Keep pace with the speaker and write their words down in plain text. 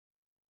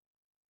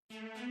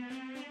What's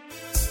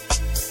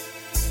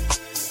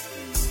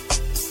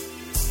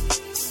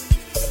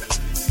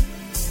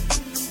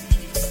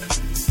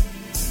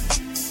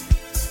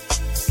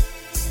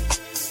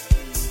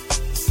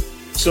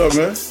up,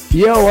 man?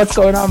 Yo, what's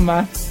going on,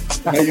 man?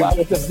 How you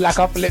doing? The Black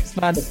Apocalypse,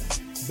 man.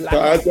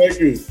 Thank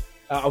you.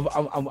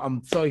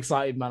 I'm so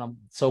excited, man. I'm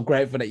so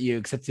grateful that you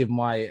accepted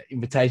my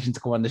invitation to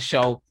come on the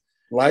show.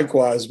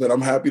 Likewise, man.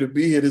 I'm happy to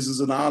be here. This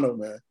is an honor,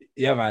 man.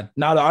 Yeah, man.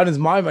 Now the honor's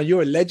mine, man.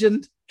 You're a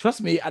legend.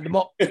 Trust me.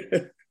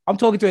 I'm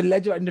talking to a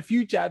legend in the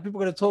future.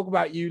 People are gonna talk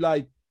about you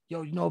like,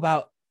 yo, you know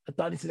about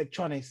Adonis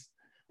Electronics?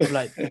 I'm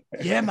like,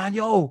 yeah, man.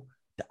 Yo,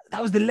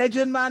 that was the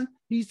legend, man.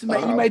 He used to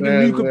make.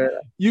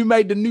 You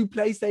made the new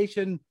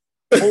PlayStation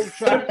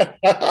Ultra.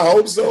 I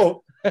hope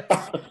so.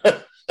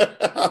 I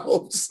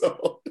hope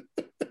so.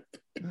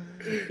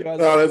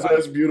 No,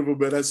 that's beautiful,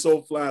 man. That's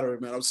so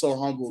flattering, man. I'm so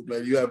humbled,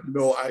 man. You have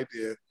no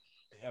idea.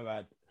 Yeah,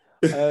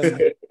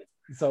 man.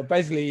 So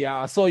basically,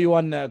 I saw you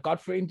on the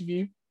Godfrey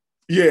interview.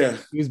 Yeah,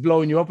 he was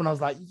blowing you up, and I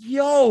was like,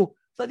 "Yo!"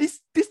 So this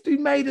dude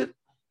made it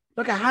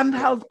like a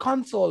handheld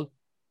console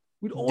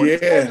with all the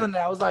games on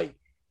there. I was like,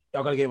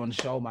 "I gotta get him on the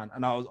show, man."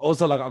 And I was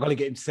also like, "I gotta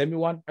get him to send me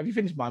one." Have you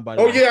finished mine, by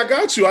the way? Oh yeah, I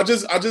got you. I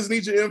just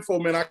need your info,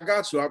 man. I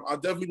got you. I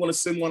definitely want to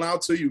send one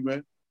out to you,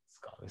 man.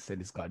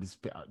 Send this guy this.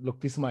 Look,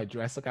 this is my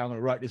address. Okay, I'm gonna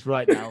write this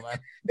right now, man.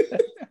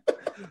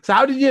 So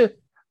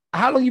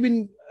how long you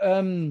been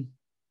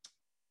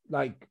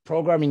like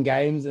programming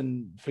games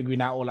and figuring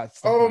out all that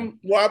stuff?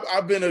 Well,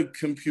 I've been a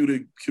computer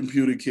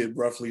kid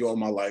roughly all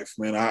my life,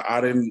 man.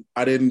 I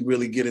didn't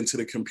really get into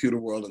the computer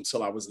world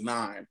until I was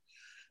 9.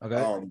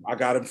 Okay. I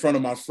got in front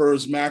of my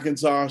first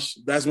Macintosh.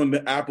 That's when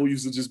the Apple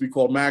used to just be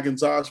called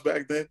Macintosh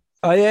back then.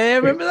 Oh yeah,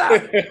 remember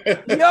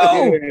that?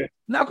 Yo,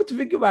 now good to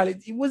think about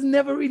it. It was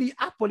never really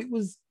Apple. It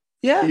was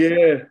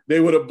Yeah,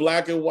 they were the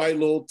black and white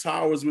little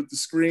towers with the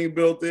screen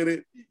built in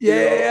it.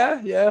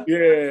 Yeah.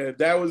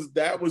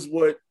 That was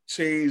what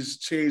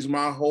changed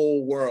my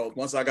whole world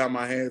once I got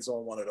my hands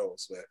on one of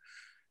those, man.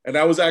 And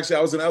I was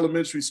in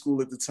elementary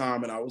school at the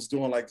time, and I was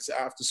doing like this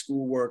after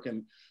school work,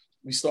 and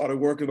we started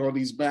working on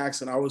these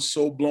Macs, and I was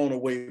so blown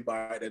away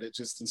by it that it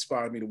just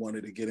inspired me to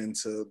want to get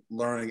into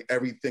learning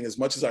everything as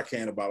much as I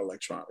can about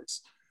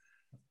electronics.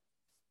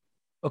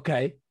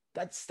 Okay,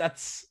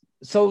 that's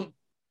so.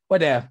 What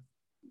there?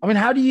 I mean,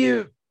 how do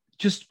you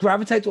just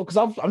gravitate to? Because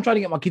I'm trying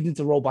to get my kids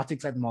into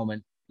robotics at the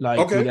moment.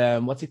 Like,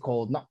 with, what's it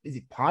called? Not is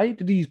it Pi?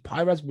 Did they use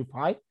Pi, Raspberry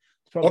Pi?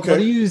 Okay.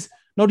 They use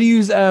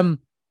Arduino.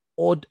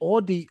 Oh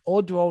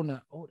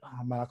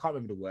man, I can't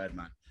remember the word,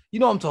 man. You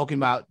know what I'm talking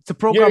about? To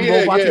program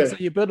robotics, so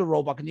you build a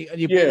robot and you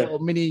put a little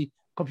mini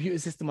computer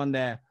system on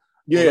there.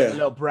 A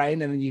little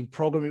brain, and then you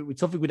program it with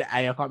something with the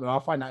A. I can't remember. I'll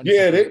find out.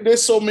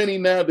 There's so many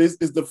now.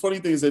 The funny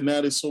thing is that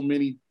now there's so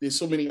many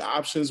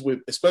options with,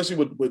 especially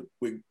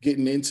with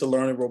getting into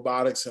learning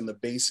robotics and the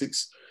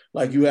basics.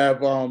 Like you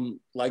have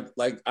like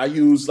I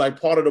use like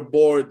part of the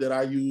board that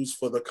I use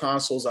for the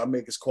consoles I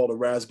make is called a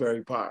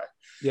Raspberry Pi.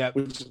 Yeah,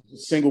 which is a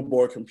single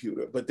board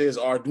computer. But there's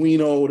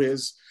Arduino.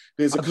 There's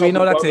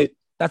Arduino. That's it.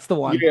 That's the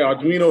one. Yeah,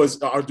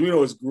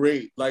 Arduino is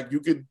great. Like you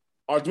could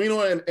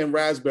Arduino and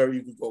Raspberry,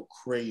 you could go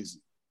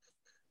crazy.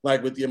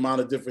 Like with the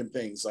amount of different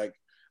things. Like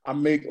I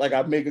make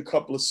a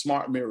couple of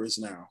smart mirrors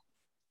now.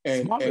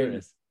 Smart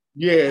mirrors.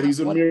 Yeah,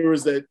 these are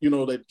mirrors that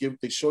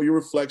they show you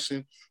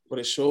reflection, but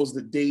it shows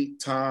the date,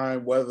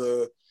 time,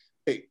 whether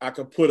I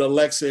could put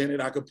Alexa in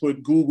it, I could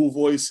put Google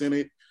Voice in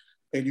it,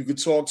 and you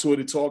could talk to it.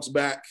 It talks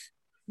back.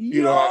 I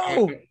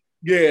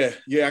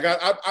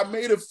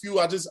made a few.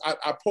 I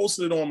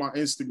posted it on my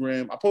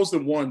Instagram. I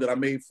posted one that I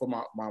made for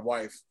my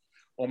wife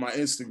on my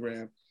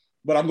Instagram.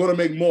 But I'm going to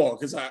make more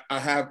because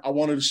I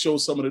wanted to show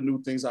some of the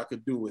new things I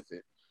could do with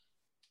it.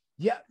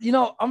 Yeah,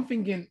 I'm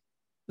thinking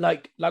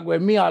like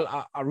with me,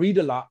 I read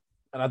a lot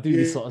and I do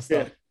this sort of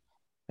stuff.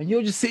 And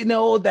you're just sitting there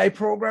all day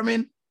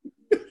programming.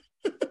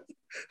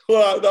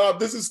 Well, no,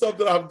 this is stuff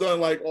that I've done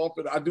like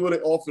often. I do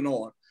it off and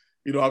on.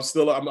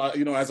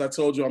 I'm as I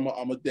told you, I'm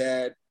a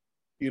dad.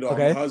 I'm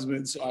a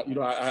husband. So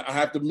I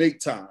have to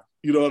make time.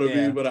 You know what I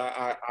mean? But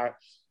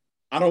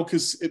I don't,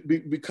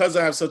 because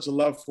I have such a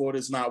love for it,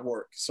 it's not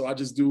work. So I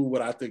just do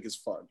what I think is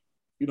fun.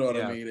 You know what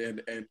I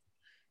mean? And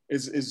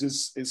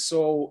it's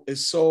so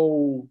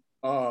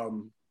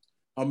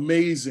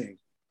amazing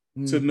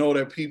to know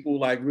that people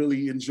like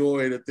really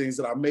enjoy the things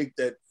that I make.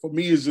 That for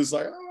me is just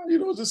like,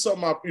 just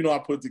something I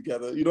put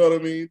together. You know what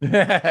I mean?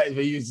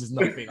 They use just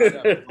nothing.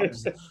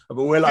 But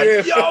we're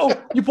like, yo,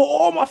 you put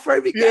all my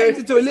favorite games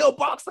into a little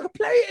box. I can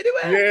play it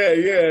anywhere.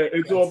 Yeah,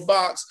 into a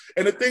box.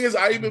 And the thing is,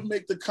 I even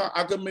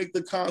I can make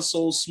the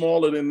console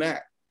smaller than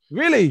that.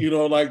 Really?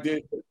 Like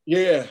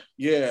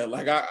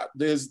Like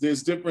there's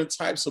different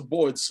types of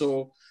boards.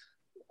 So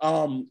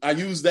I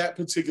use that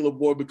particular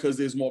board because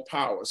there's more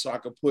power. So I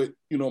could put,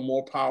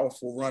 more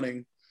powerful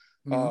running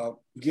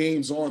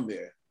games on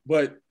there.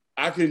 But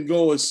I can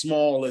go as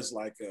small as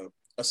like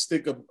a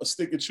stick of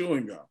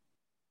chewing gum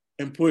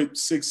and put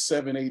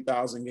 6,000, 7,000,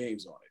 8,000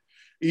 games on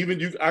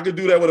it. I could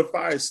do that with a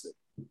Fire Stick.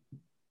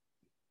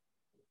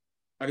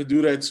 I could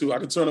do that too. I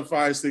could turn a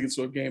Fire Stick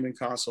into a gaming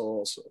console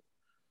also.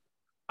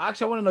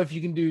 Actually, I want to know if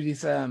you can do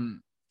this.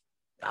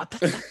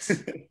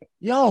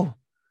 Yo,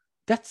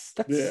 that's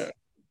Yeah.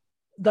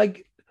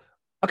 like,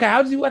 okay.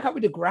 How does it work out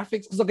with the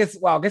graphics? Because I guess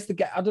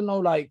I don't know.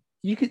 Like,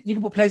 you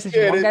can put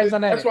PlayStation 1 games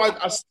on there.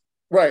 That's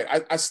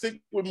why I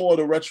stick with more of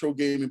the retro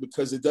gaming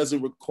because it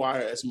doesn't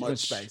require as much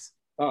space.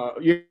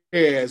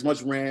 As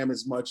much RAM,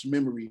 as much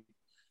memory.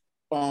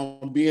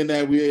 Being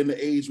that we're in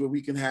the age where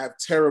we can have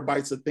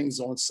terabytes of things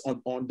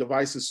on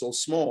devices so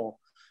small,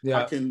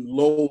 I can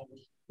load,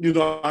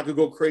 I could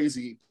go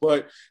crazy.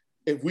 But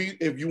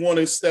if you want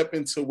to step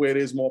into where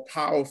there's more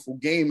powerful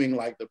gaming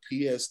like the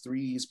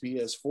PS3s,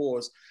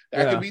 PS4s,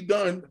 that can be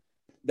done.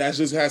 That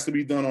just has to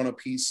be done on a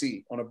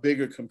PC, on a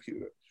bigger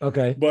computer.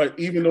 Okay. But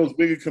even those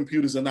bigger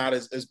computers are not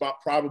as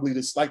probably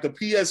this, like the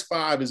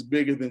PS5 is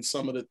bigger than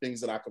some of the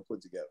things that I could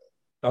put together.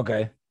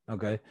 Okay.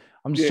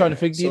 I'm just trying to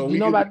figure. Do you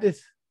know about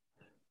this?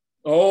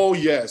 Oh,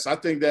 yes. I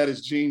think that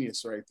is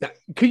genius right there.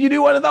 Could you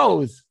do one of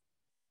those?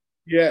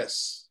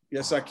 Yes,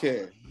 I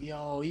can.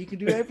 Yo, you can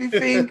do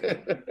everything.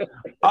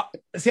 I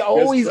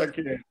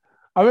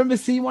remember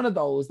seeing one of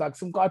those, like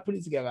some guy put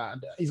it together.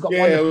 And he's got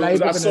one.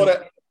 I saw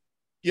that.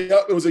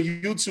 Yeah, it was a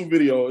YouTube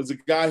video. It was a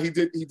guy, he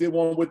did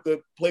one with the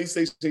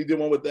PlayStation, he did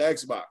one with the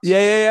Xbox.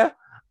 Yeah.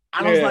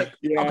 And I was like,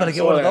 I'm gonna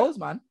get one of those,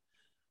 man.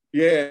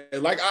 Yeah,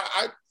 like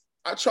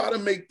I try to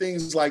make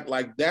things like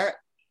that,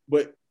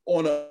 but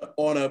on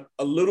a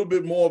little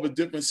bit more of a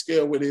different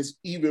scale where there's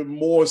even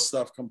more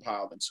stuff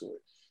compiled into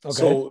it. Okay.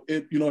 So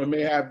it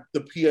may have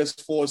the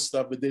PS4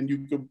 stuff, but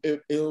then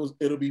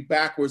it'll be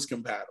backwards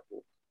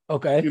compatible.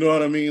 Okay. You know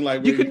what I mean?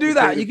 Like you could do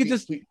that. You could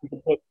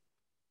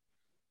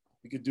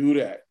do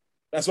that.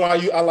 That's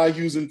why I like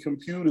using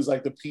computers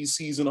like the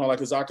PCs and all that,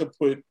 because I could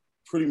put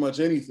pretty much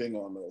anything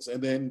on those.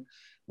 And then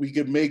we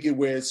could make it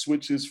where it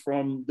switches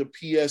from the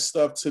PS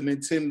stuff to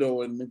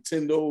Nintendo, and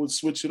Nintendo would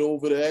switch it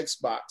over to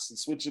Xbox and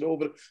switch it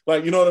over.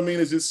 Like, you know what I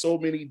mean? It's just so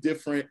many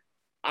different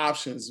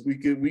options. We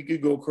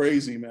could go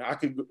crazy, man. I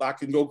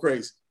can go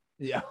crazy.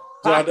 Yeah.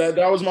 So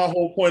that was my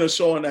whole point of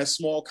showing that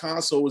small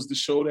console, was to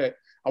show that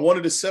I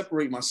wanted to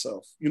separate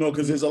myself,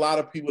 because there's a lot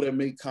of people that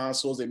make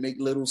consoles, they make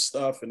little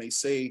stuff and they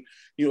say,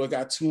 I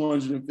got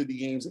 250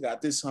 games, I got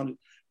this 100,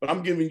 but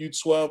I'm giving you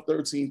 12,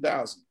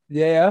 13,000.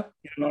 Yeah.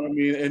 You know what I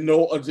mean? And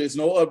there's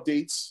no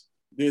updates.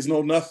 There's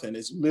no nothing.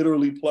 It's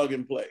literally plug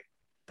and play.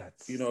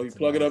 You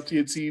plug it up to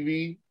your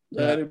TV,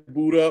 let it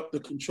boot up. The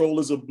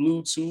controllers are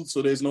Bluetooth,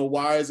 so there's no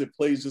wires. It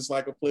plays just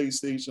like a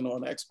PlayStation or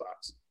an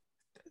Xbox.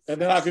 And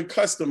then I could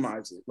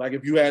customize it. Like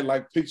if you had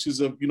like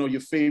pictures of,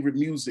 your favorite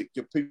music,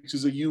 your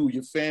pictures of you,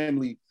 your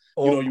family,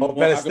 I could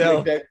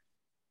make that.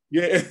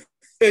 Yeah.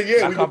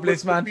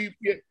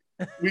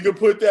 We could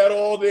put that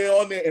all there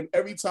on there. And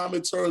every time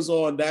it turns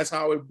on, that's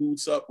how it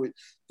boots up with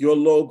your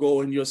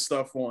logo and your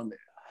stuff on there.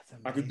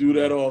 I could do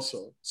that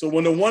also. So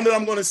when the one that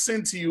I'm going to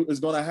send to you is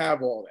going to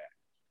have all that.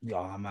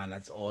 Oh man,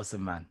 that's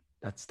awesome, man.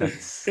 That's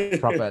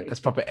proper. That's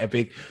proper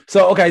epic.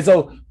 So, okay.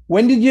 So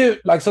when did you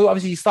so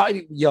obviously you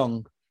started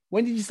young.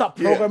 When did you start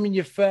programming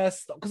your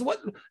first? Because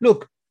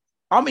look,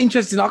 I'm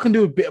interested. I can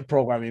do a bit of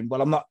programming,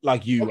 but I'm not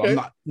like you. Okay. I'm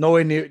not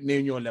nowhere near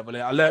your level.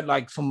 I learned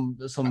like some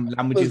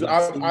languages.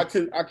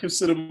 I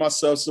consider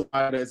myself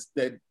somebody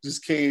that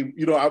just came.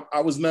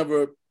 I was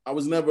never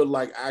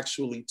like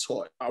actually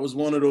taught. I was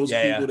one of those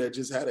people that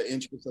just had an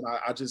interest, and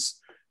I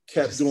just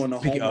kept doing the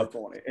homework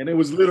on it. And it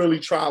was literally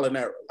trial and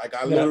error. Like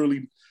I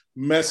literally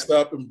messed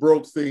up and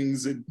broke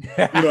things, and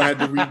had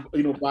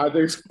to buy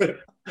things.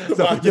 So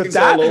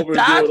Dad, I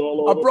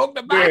broke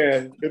the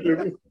back.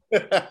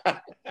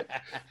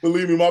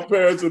 Believe me, my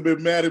parents have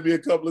been mad at me a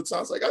couple of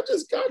times. Like, I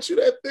just got you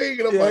that thing,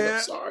 and I'm like, I'm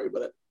sorry,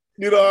 but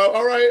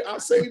all right, I'll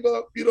save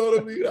up. You know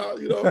what I mean?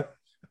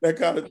 That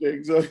kind of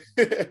thing. So,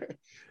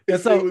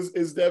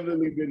 it's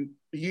definitely been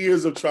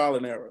years of trial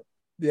and error.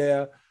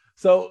 Yeah.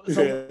 So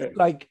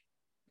like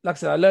I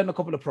said, I learned a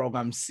couple of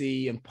programs,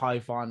 C and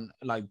Python,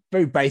 like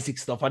very basic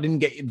stuff. I didn't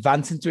get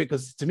advanced into it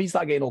because to me, it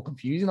started getting all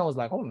confusing. I was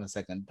like, hold on a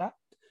second,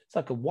 it's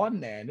like a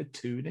 1 there and a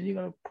 2, then you're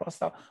gonna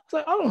cross out. I was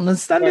like, I don't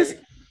understand this,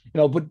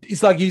 but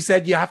it's like you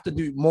said, you have to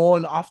do more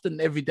and often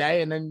every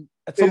day, and then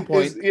at some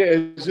point,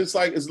 it's just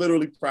like it's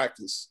literally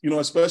practice.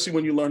 Especially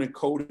when you're learning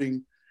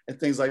coding and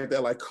things like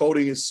that. Like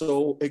coding is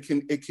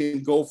it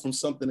can go from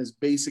something as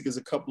basic as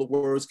a couple of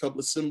words, couple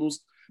of symbols,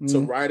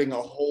 to writing a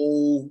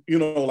whole,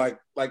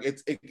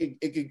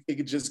 it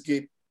could just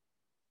get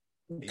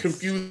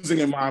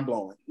confusing and mind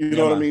blowing. You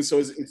know what I mean?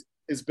 So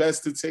it's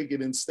best to take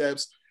it in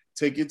steps.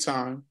 Take your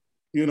time.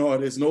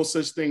 There's no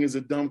such thing as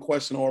a dumb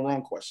question or a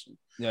wrong question.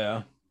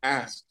 Yeah.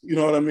 Ask. You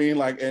know what I mean?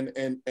 Like, and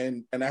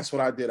that's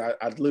what I did. I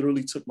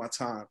literally took my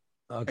time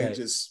and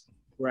just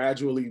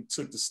gradually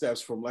took the steps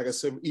from, like I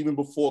said, even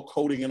before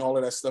coding and all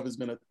of that stuff has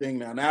been a thing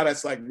now. Now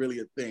that's like really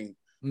a thing.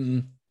 Mm-hmm.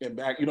 And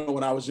back,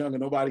 when I was younger,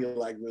 nobody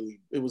like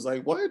really, it was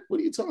like, what are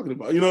you talking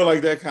about?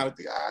 Like that kind of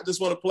thing. I just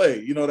want to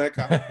play, that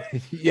kind of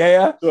thing.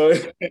 Yeah. So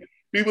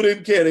people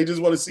didn't care. They just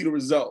want to see the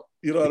result.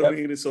 You know what I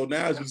mean? And so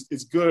now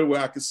it's good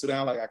where I can sit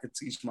down, like I could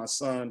teach my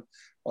son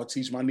or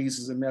teach my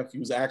nieces and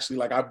nephews. Actually,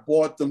 like I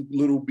bought them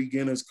little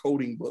beginners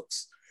coding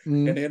books,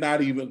 and they're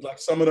not even, like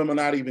some of them are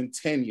not even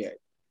 10 yet.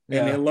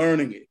 and they're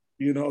learning it.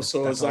 You know,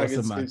 so That's it's like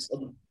awesome, it's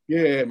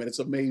yeah, man, it's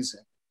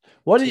amazing.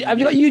 Have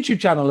you got a YouTube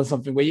channel or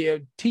something where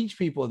you teach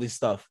people this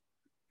stuff?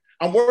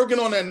 I'm working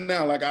on that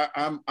now. Like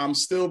I'm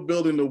still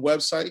building the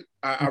website.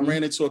 I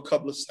ran into a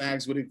couple of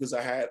snags with it because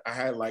I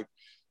had like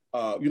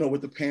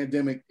with the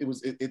pandemic,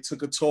 it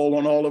took a toll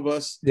on all of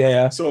us.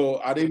 Yeah. So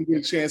I didn't get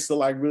a chance to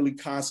like really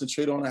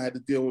concentrate on it. I had to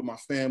deal with my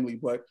family,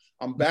 but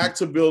I'm back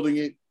to building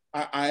it.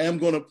 I am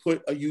going to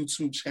put a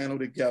YouTube channel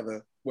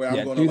together where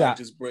I'm going to like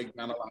just break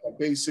down a lot of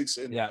basics.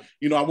 And,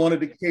 I wanted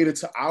to cater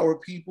to our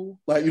people.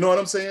 Like, you know what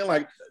I'm saying?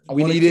 Like I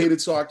want to cater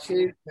to our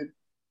kids. And,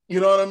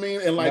 you know what I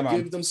mean? And like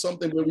give them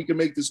something where we can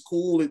make this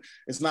cool.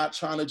 It's not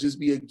trying to just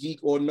be a geek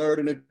or nerd.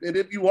 And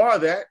if you are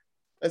that,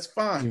 that's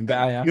fine.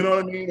 You know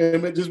what I mean?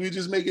 And we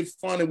just make it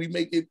fun and we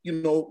make it,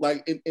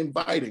 like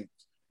inviting.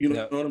 You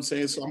know what I'm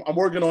saying? So I'm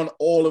working on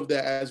all of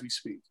that as we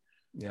speak.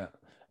 Yeah.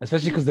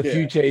 Especially because the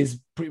future is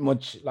pretty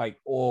much like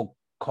all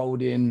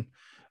coding,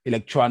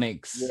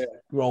 electronics,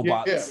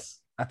 robots.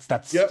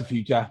 That's the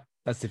future.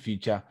 That's the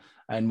future.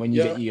 And when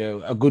you get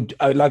a good,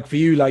 like for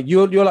you, like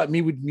you're like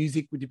me with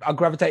music. I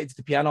gravitated to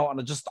the piano and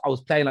I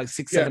was playing like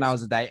 6-7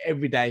 hours a day,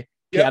 every day.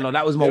 Piano,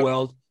 that was my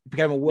world. It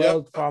became a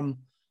world from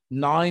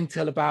 9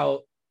 till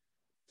about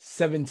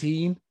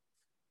 17.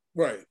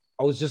 Right.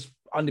 I was just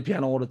on the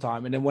piano all the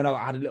time. And then when I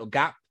had a little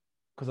gap,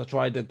 because I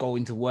tried to go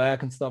into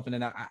work and stuff. And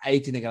then at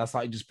 18 again, I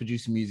started just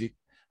producing music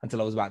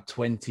until I was about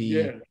 20,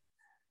 I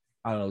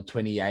don't know,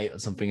 28 or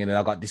something. And then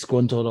I got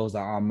disgruntled. I was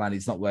like, oh man,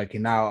 it's not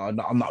working now.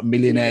 I'm not a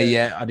millionaire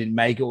yet. I didn't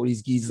make it. All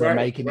these geezers are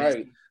making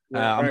it.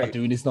 I'm not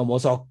doing this no more.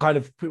 So I kind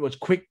of pretty much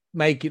quit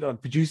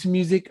producing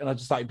music. And I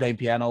just started playing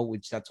piano,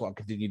 which that's what I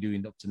continue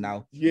doing up to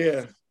now.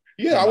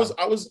 Yeah, I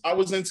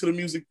was into the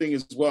music thing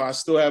as well. I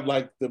still have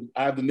I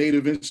have the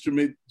native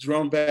instrument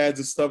drum pads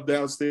and stuff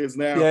downstairs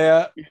now.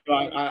 Yeah.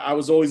 I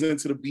was always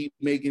into the beat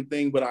making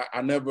thing, but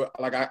I never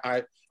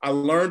I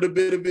learned a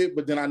bit of it,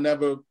 but then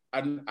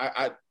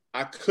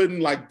I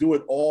couldn't like do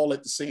it all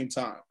at the same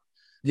time.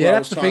 Yeah,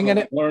 that's the thing,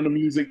 innit? Learn the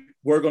music,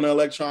 work on the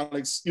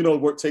electronics,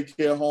 take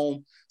care of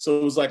home. So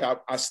it was like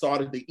I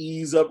started to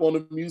ease up on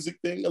the music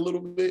thing a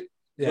little bit.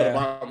 Yeah.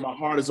 But my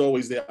heart is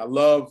always there. I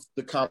love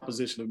the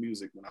composition of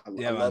music, man.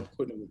 I love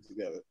putting it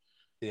together.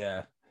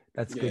 Yeah,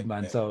 that's good,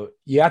 man. So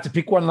you had to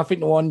pick one, and I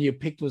think the one you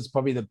picked was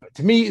probably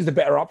to me is the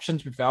better option.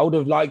 To be fair, I would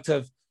have liked to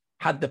have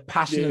had the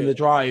passion and the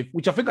drive,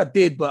 which I think I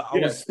did, but I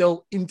was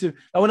still into.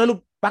 And when I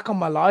look back on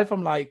my life,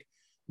 I'm like,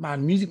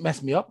 man, music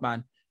messed me up,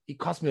 man. It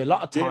cost me a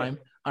lot of time,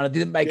 and I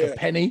didn't make a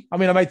penny. I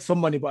mean, I made some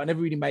money, but I never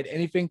really made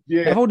anything.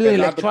 Yeah, if I was doing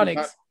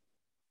electronics.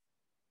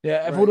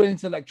 If I were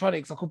into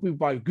electronics, I could be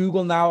by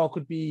Google now. I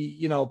could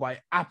be, by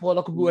Apple.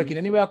 I could be working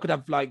anywhere. I could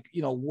have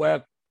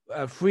work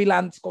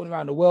freelance going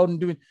around the world and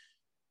doing.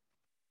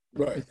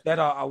 Right. Instead,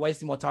 I'm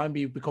wasting my time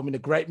becoming a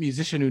great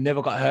musician who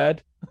never got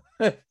heard.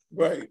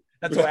 Right.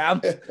 That's what I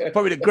am.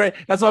 Probably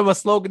that's why my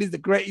slogan is the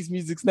greatest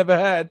music's never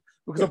heard,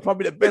 because I'm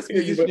probably the best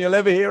musician you'll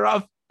ever hear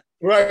of.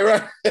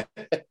 Right.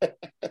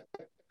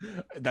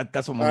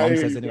 That's what my mom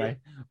says anyway.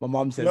 My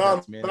mom says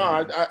that to me.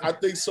 I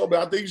think so, but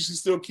I think you should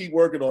still keep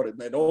working on it,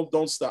 man.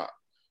 Don't stop.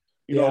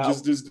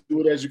 Just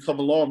do it as you come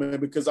along, man.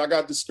 Because I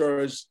got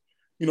discouraged,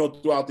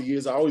 throughout the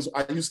years. I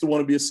used to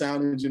want to be a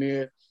sound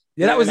engineer.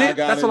 Yeah, that was it.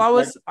 That's what I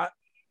was.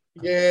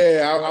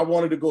 I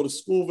wanted to go to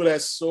school for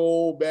that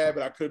so bad,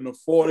 but I couldn't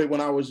afford it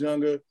when I was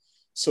younger.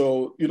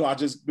 So, I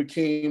just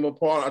became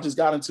I just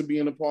got into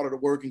being a part of the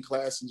working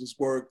class and just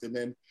worked. And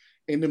then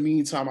in the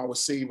meantime, I would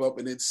save up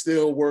and then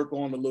still work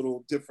on the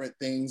little different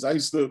things. I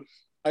used to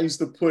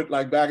put,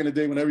 like back in the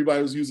day when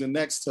everybody was using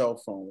Nextel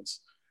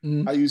phones,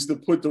 I used to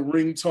put the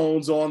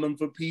ringtones on them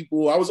for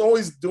people. I was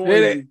always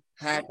doing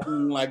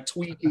hacking, like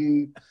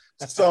tweaking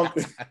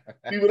something.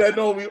 People that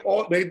know me,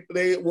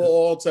 they will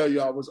all tell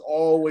you I was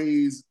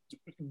always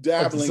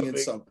dabbling in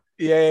something.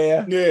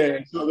 Yeah.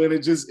 So then it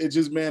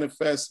just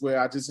manifests where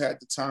I just had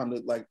the time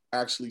to like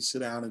actually sit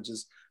down and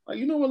just like,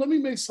 let me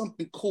make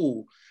something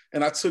cool.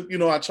 And I took,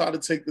 I tried to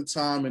take the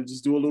time and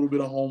just do a little bit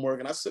of homework.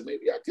 And I said,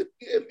 maybe I could,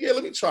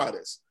 let me try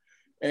this.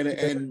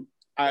 And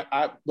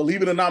I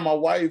believe it or not, my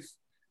wife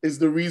is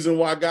the reason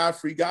why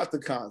Godfrey got the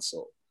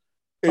console.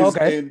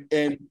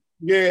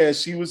 And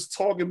she was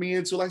talking me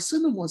into like,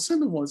 send them one.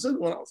 I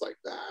was like,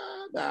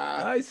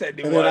 nah. I said,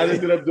 and then I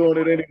ended up doing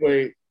it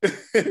anyway.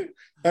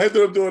 And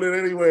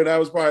that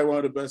was probably one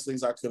of the best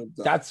things I could have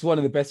done. That's one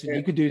of the best things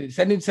you could do.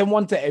 Send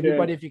one to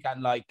everybody if you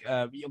can. Like,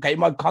 it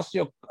might cost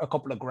you a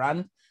couple of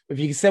grand. If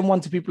you can send one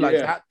to people like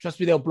that, trust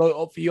me, they'll blow it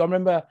up for you. I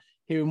remember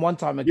hearing one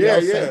time a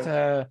girl sent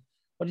her,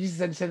 what did she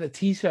send? Sent a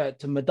t-shirt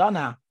to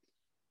Madonna.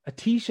 A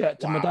t-shirt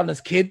to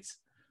Madonna's kids.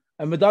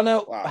 And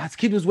Madonna, his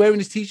kid was wearing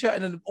this t-shirt,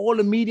 and then all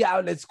the media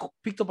outlets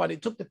picked up on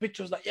it, took the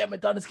pictures, like,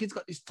 Madonna's kid's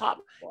got this top.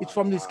 It's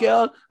from this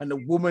girl. And the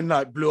woman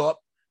like blew up.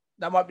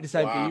 That might be the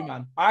same for you,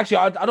 man. Actually,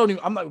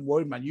 I'm not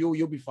worried, man.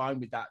 You'll be fine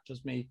with that.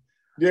 Trust me.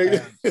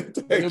 Yeah.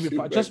 You'll be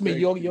fine. Trust me,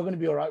 you're gonna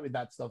be all right with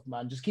that stuff,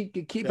 man. Just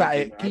keep at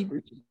it.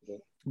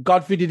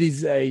 Godfrey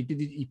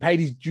he paid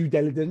his due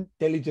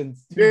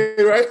diligence.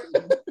 Yeah, right.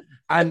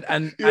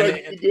 And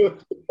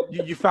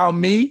you found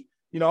me,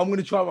 You know, I'm going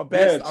to try my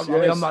best. Yes, I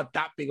mean, I'm yes. not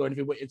that big or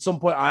anything, but at some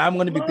point I am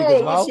going to be big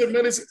as No, well. listen,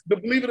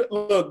 man.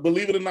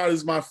 Believe it or not,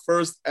 is my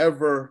first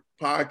ever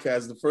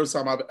podcast. The first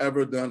time I've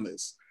ever done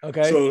this.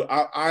 Okay. So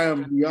I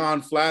am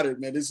beyond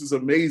flattered, man. This is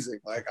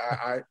amazing. Like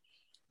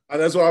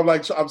that's why I'm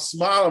like, I'm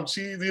smiling, I'm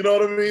cheesy. You know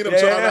what I mean? I'm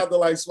trying not to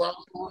like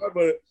smile,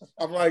 but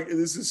I'm like,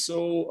 this is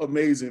so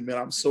amazing, man.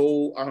 I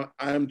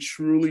am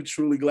truly,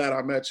 truly glad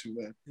I met you,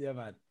 man. Yeah,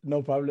 man.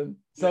 No problem.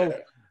 So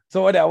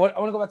I want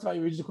to go back to my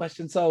original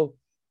question. So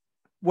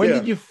when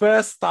did you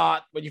first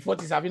start, when you thought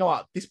to yourself, you know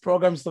what, this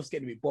program stuff's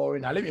getting a bit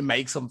boring. Now let me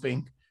make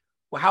something.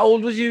 Well, how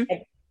old was you?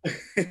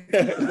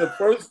 the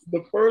first,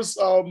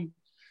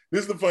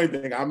 this is the funny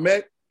thing. I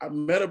met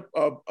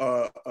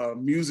a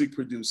music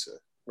producer,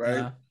 right?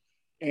 Uh-huh.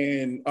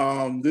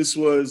 And this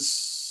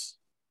was,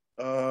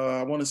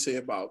 I want to say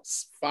about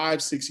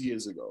 5-6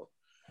 years ago.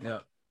 Yeah.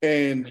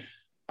 And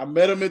I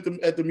met him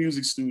at the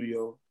music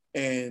studio.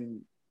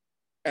 And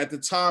at the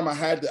time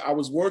I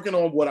was working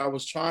on what I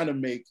was trying to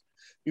make.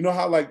 You know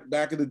how like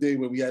back in the day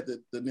when we had the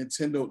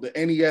Nintendo, the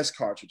NES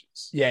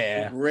cartridges.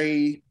 Yeah. The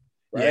gray,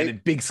 right? Yeah, the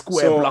big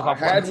square block. I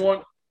had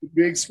one, the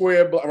big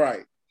square block,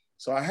 right.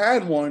 So I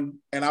had one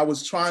and I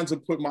was trying to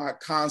put my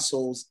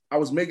consoles, I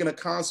was making a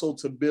console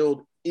to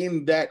build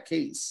in that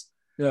case.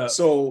 Yeah.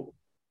 So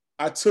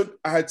I took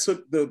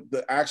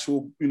the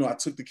actual, I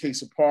took the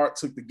case apart,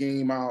 took the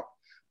game out,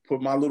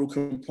 put my little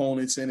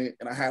components in it,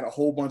 and I had a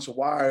whole bunch of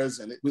wires,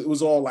 and it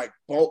was all like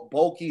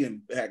bulky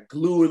and had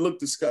glue. It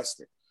looked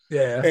disgusting.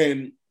 Yeah.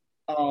 And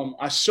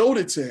I showed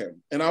it to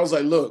him, and I was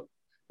like, "Look,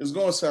 it's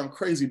going to sound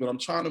crazy, but I'm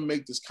trying to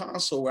make this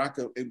console where I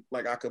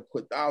could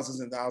put thousands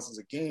and thousands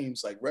of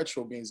games, like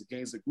retro games, the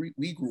games that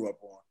we grew up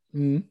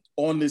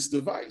on this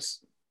device."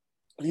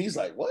 And he's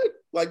like, "What?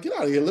 Like, get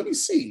out of here. Let me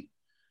see."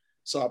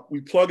 So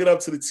we plug it up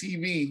to the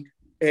TV,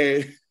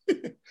 and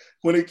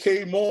when it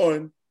came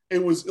on,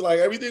 it was like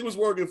everything was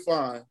working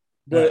fine,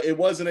 but it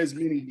wasn't as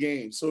many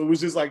games. So it was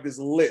just like this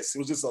list. It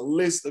was just a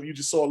list of, you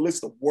just saw a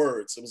list of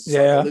words. It was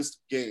a list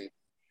of games.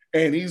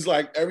 And he's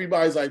like,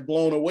 everybody's like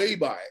blown away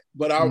by it.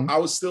 But I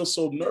was still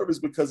so nervous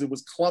because it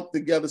was clumped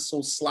together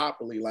so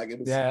sloppily. Like it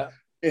was,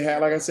 it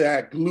had, like I said, I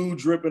had glue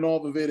dripping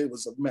off of it. It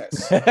was a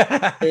mess.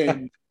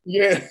 And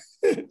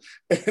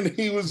and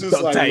he was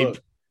just like,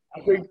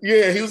 look,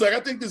 he was like,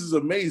 I think this is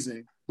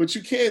amazing, but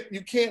you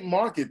can't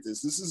market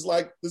this.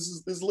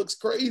 This looks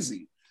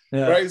crazy.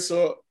 Yeah. Right.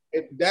 So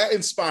that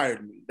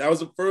inspired me. That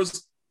was the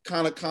first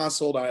kind of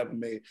console that I ever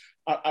made.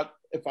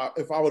 If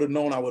I would have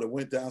known, I would have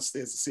went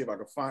downstairs to see if I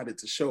could find it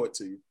to show it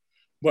to you.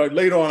 But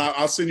later on,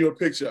 I'll send you a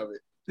picture of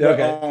it.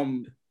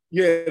 Okay.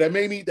 But, that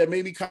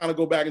made me kind of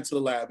go back into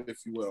the lab, if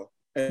you will.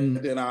 And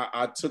then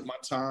I took my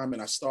time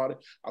and I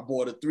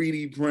bought a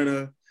 3D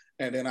printer.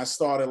 And then I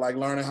started like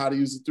learning how to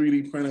use the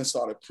 3D printer and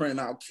started printing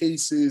out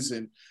cases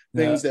and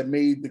things that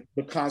made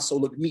the console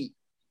look neat.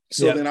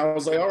 So then I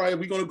was like, all right,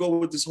 we're going to go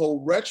with this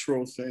whole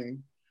retro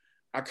thing.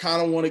 I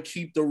kind of want to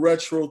keep the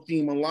retro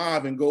theme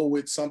alive and go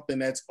with something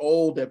that's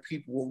old that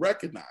people will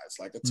recognize,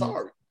 like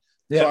Atari.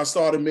 So I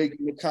started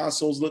making the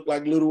consoles look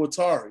like little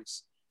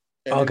Ataris.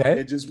 And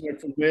it just went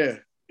from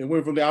there. It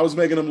went from there. I was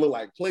making them look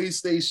like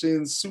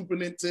PlayStations, Super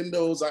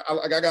Nintendos.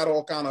 I got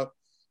all kind of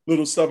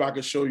little stuff I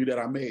could show you that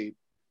I made.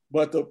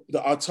 But the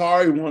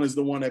Atari one is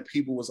the one that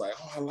people was like,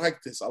 oh, I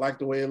like this. I like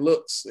the way it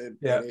looks. And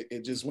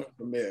it just went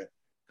from there.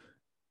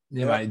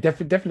 Yeah, man, it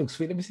definitely looks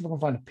sweet. Let me see if I can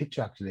find a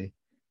picture actually.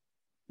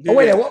 Yeah,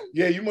 what?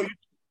 Yeah, you. Wait,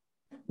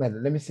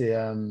 let me see.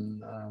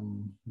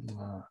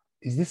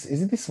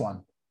 Is it this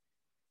one?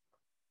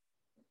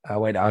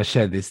 Wait, I'll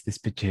share this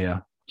picture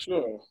here.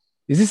 Sure.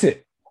 Is this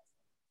it?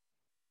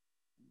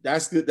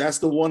 That's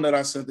the one that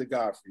I sent to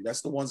Godfrey.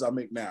 That's the ones I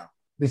make now.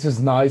 This was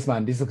nice,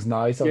 man. This looks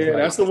nice. Yeah,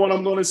 that's the one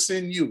I'm going to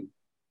send you.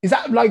 Is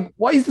that like,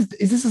 what is this?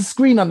 Is this a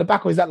screen on the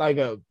back, or is that like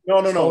a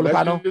no?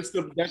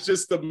 That's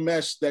just the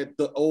mesh that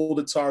the old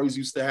Ataris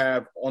used to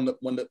have on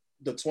when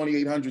the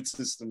 2800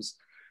 systems.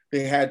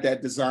 They had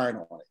that design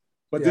on it.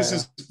 But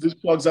this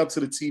plugs up to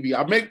the TV.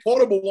 I make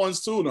portable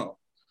ones too, though.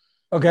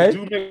 Okay.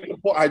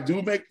 I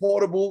do make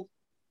portable.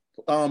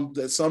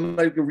 That some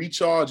they can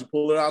recharge. You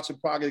pull it out your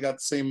pocket. Got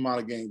the same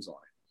amount of games on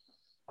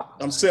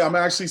it. I'm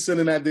actually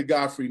sending that to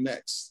Godfrey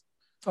next.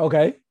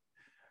 Okay.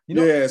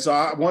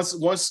 So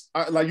once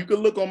like you can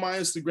look on my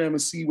Instagram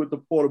and see what the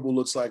portable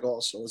looks like.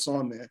 Also, it's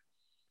on there.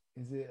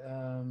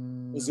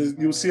 Is it?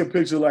 You'll see a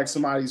picture like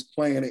somebody's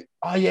playing it.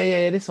 Oh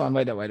yeah. This one.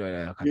 Wait.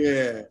 Okay.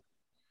 Yeah.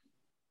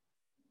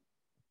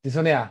 This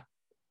one, yeah.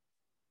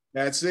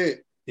 That's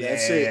it.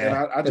 That's it. And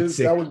I just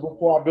that was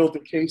before I built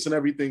the case and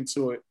everything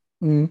to it.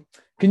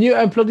 Can you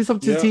plug this up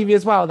to the TV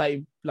as well?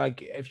 That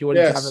like if you want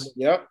to have it.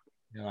 Yep.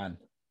 Yeah, man.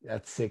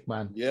 That's sick,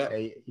 man. Yeah.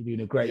 You're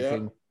doing a great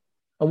thing.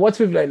 And what's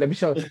with like? Let me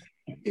show.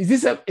 Is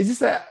this an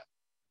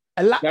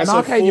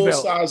arcade you built?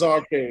 Full-size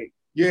arcade.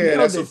 Yeah,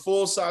 that's a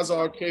full-size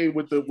arcade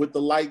with the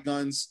light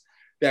guns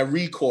that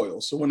recoil.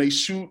 So when they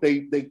shoot,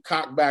 they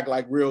cock back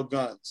like real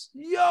guns.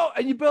 Yo,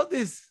 and you built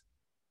this?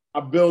 I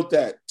built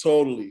that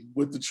totally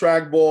with the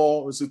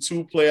trackball. It's a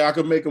 2-player. I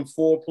could make them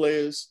 4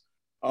 players.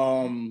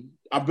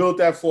 I built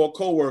that for a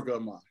coworker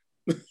of mine.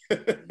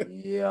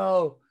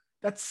 Yo,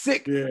 that's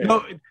sick. Yeah. You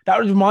know, that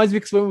reminds me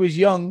because when we was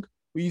young,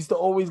 we used to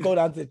always go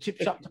down to the chip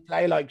shop to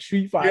play like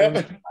Street Fighter and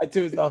Street Fighter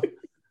 2 and stuff.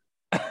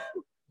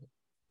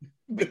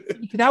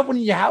 You can have one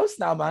in your house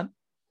now, man.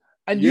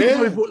 And you can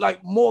probably put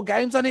like more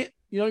games on it.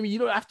 You know what I mean? You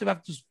don't have to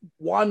have just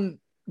one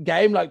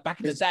game like back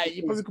in the day.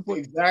 You probably could put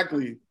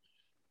exactly.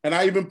 And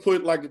I even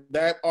put like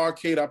that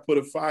arcade, I put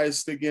a Fire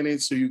Stick in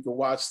it so you can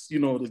watch, you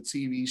know, the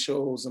TV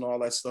shows and all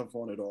that stuff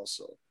on it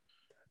also.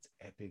 That's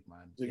epic,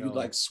 man. So you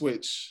like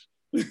switch.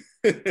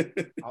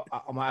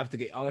 I might have to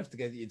get. I'll have to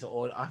get you to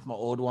order. I have my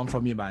old one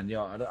from you, man.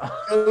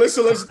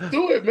 Listen, let's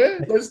do it,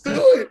 man. Let's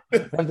do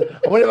it. I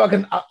wonder if I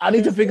can. I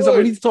need to figure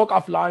something. We need to talk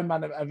offline,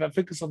 man. If I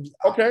figure some.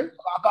 Okay.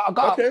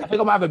 I think I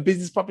might have a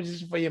business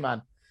proposition for you,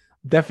 man.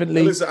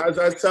 Definitely. Listen, as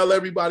I tell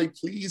everybody,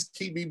 please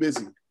keep me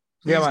busy.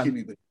 Please man. Keep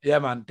me busy. Yeah,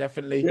 man.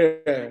 Definitely.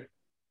 Yeah.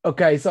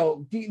 Okay,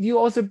 so do you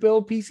also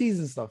build PCs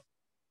and stuff?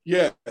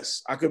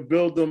 Yes, I could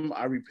build them.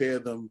 I repair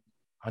them.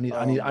 I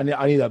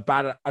need a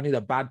bad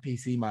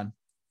PC, man.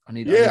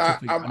 My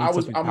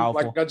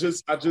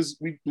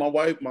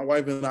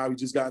wife and I, we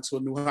just got into a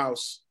new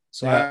house,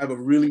 so yeah. I have a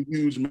really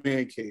huge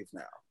man cave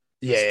now.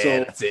 Yeah,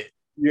 so, that's it.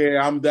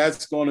 Yeah,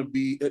 that's gonna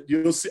be.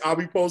 You'll see. I'll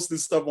be posting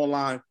stuff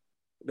online.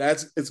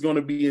 It's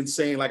gonna be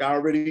insane. Like I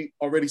already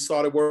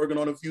started working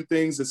on a few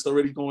things. It's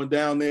already going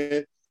down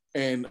there,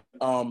 and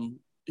I'm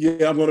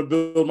gonna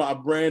build a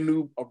brand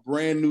new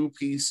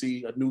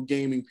PC, a new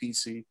gaming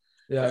PC.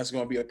 Yeah, that's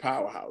gonna be a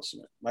powerhouse,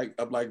 man. Like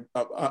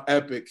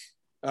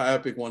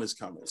epic one is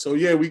coming. So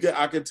yeah,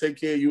 I can take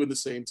care of you at the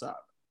same time.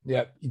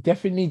 Yeah, you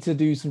definitely need to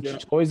do some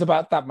tutorials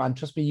about that, man.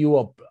 Trust me,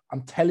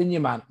 I'm telling you,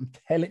 man.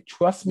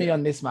 Trust me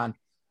on this, man.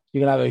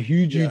 You're gonna have a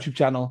huge YouTube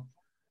channel.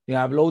 You're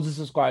gonna have loads of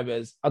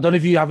subscribers. I don't know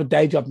if you have a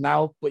day job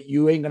now, but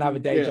you ain't gonna have a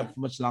day job for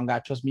much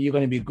longer. Trust me, you're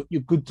gonna be good.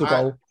 You're good to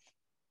go.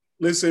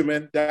 Listen,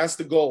 man, that's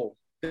the goal.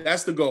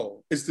 That's the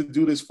goal, is to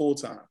do this full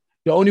time.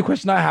 The only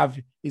question I have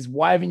is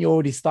why haven't you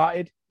already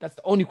started? That's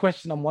the only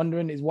question I'm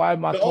wondering is why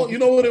am I... You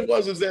know what it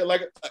was? Is that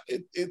like,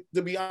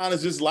 to be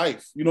honest, just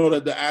life, you know,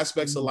 the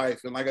aspects of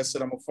life. And like I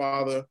said, I'm a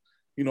father,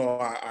 you know,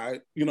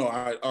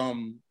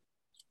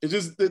 it's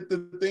just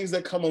the things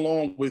that come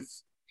along with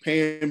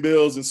paying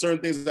bills and certain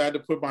things that I had to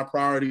put my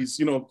priorities,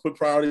 put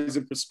priorities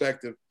in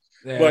perspective.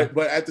 Yeah.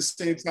 But at the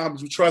same time,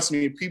 trust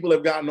me, people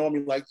have gotten on me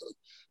like,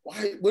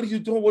 why, what are you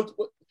doing? What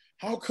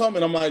how come?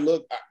 And I'm like,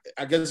 look,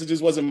 I guess it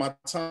just wasn't my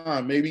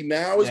time. Maybe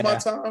now is my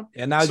time.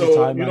 Yeah, now's your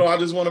time, man. I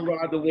just want to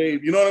ride the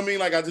wave. You know what I mean?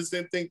 Like, I just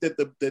didn't think that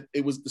that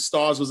it was the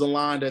stars was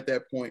aligned at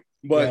that point.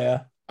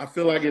 But I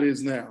feel like it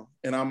is now,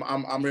 and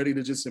I'm ready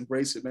to just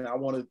embrace it, man. I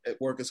want to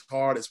work as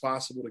hard as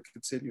possible to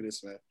continue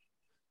this, man.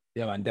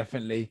 Yeah, man,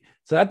 definitely.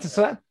 So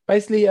that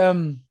basically,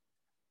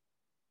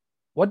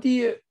 what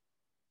did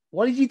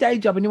you day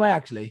job anyway?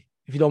 Actually,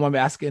 if you don't mind me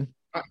asking.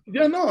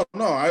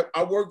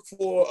 I work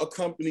for a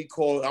company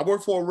I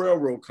work for a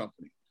railroad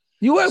company.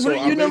 You work for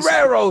a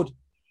railroad?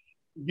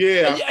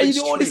 Yeah. You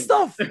do all this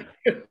stuff?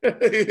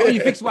 Oh,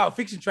 you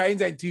fixing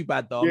trains ain't too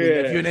bad though. Yeah. I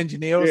mean, if you're an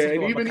engineer or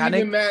something, and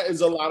even that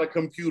is a lot of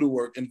computer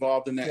work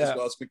involved in that as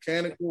well. It's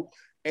mechanical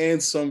and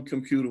some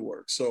computer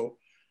work. So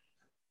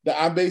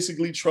I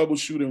basically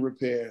troubleshoot and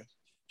repair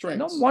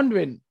trains. And I'm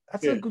wondering,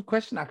 that's a good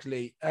question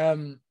actually.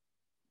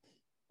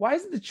 Why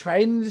isn't the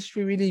train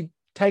industry really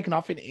taken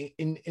off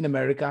in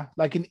America?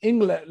 Like in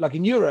England, like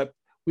in Europe,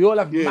 we all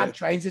have mad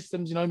train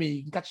systems. You know what I mean?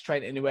 You can catch a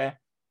train anywhere.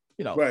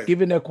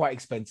 Given they're quite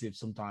expensive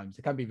sometimes.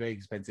 They can be very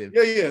expensive.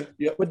 Yeah.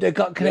 But they've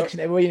got connection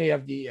everywhere. You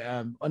have the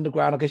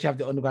underground. I guess you have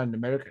the underground in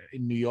America,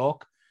 in New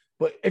York.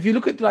 But if you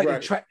look at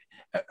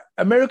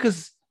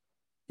America's,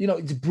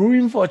 it's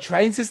brewing for a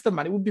train system,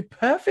 man. It would be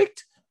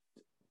perfect.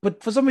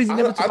 But for some reason,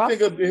 it never took off. I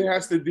think it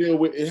has to deal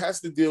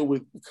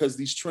with because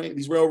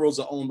these railroads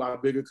are owned by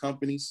bigger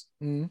companies,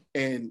 and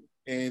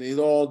it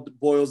all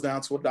boils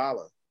down to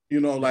 $1.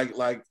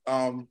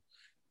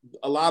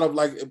 A lot of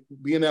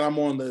being that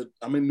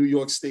I'm in New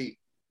York State,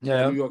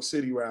 New York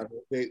City rather.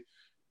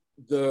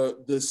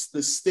 The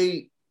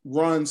state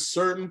runs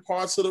certain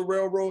parts of the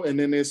railroad, and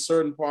then there's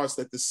certain parts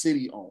that the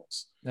city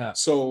owns. Yeah.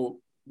 So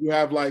you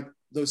have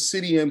the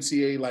city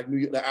MTA,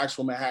 the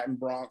actual Manhattan,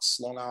 Bronx,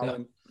 Long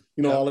Island.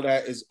 All of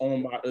that is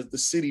owned by the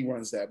city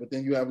runs that. But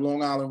then you have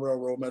Long Island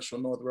Railroad, Metro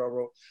North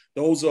Railroad.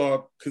 Those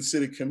are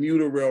considered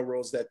commuter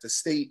railroads that the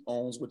state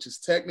owns, which is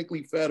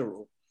technically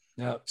federal.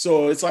 Yeah.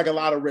 So it's like a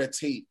lot of red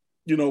tape,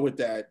 with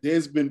that.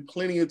 There's been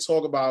plenty of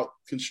talk about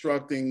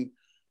constructing,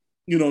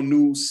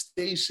 new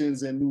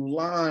stations and new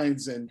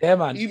lines. And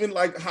even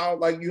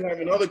how you have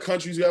in other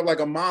countries, you have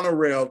a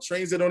monorail,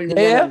 trains that don't even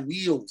run on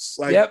wheels.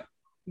 All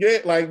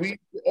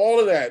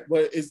of that.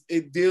 But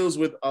it deals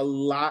with a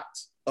lot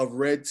of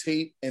red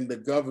tape, and the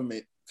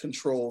government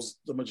controls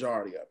the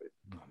majority of it.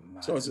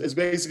 So it's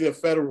basically a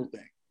federal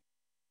thing.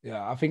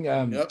 Yeah, I think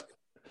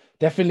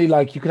definitely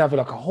you could have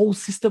a whole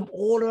system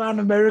all around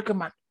America,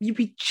 man. You'd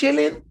be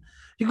chilling.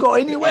 You go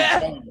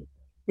anywhere.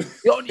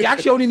 You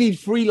actually only need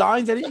 3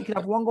 lines, and you can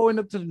have one going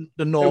up to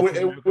the north.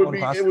 It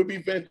would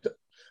be fantastic.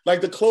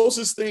 The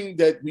closest thing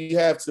that we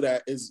have to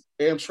that is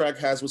Amtrak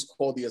has what's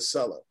called the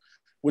Acela.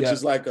 which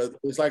is like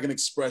an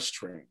express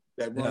train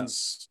that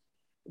runs,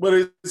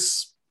 but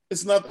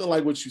it's nothing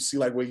like what you see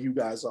like where you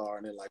guys are,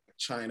 and in like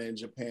China and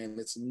Japan.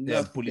 It's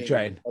nothing bullet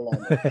train.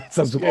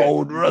 Some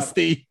old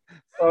rusty.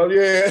 Oh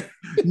yeah,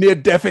 near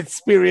death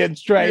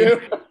experience train.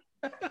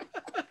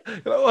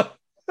 Yeah.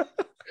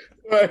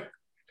 Right.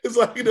 It's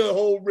like the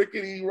whole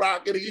rickety,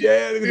 rockety.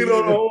 Yeah,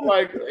 the whole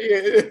like.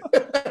 Yeah.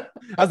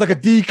 That's like a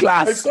D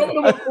class. Like some of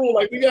them are cool.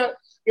 Like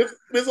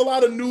there's a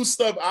lot of new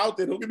stuff out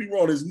there. Don't get me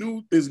wrong.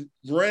 There's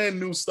brand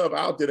new stuff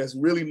out there that's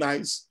really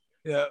nice.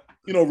 Yeah.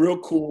 Real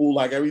cool.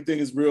 Like everything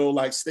is real,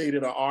 like state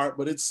of the art,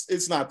 but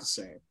it's not the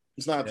same.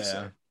 It's not the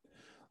same.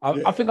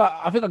 I think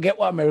I get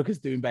what America's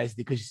doing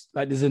basically, because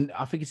like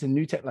I think it's a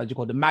new technology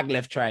called the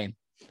maglev train.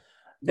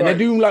 And they're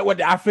doing like what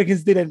the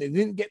Africans did, and they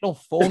didn't get no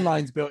phone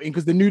lines built in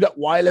because they knew that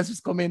wireless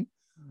was coming.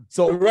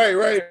 So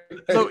right.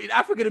 So in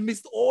Africa, they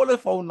missed all the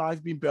phone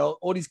lines being built,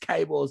 all these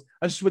cables,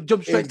 and just would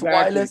jump straight to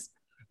wireless.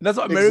 And that's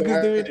what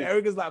America's doing.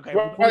 America's like,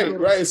 okay,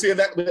 right. See,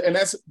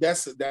 that's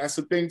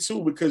the thing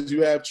too, because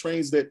you have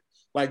trains that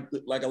like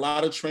a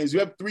lot of trains. You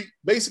have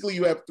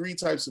three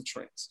types of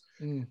trains.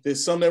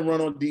 There's some that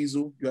run on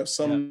diesel. You have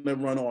some that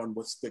run on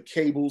what's the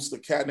cables, the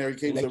catenary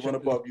cables that run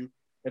above you.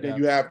 And then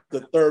you have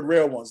the third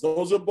rail ones.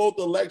 Those are both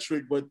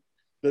electric, but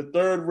the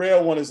third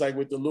rail one is like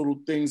with the little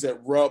things that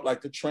rub,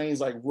 like the trains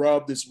like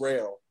rub this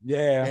rail.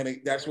 Yeah. And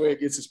that's where it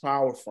gets its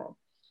power from.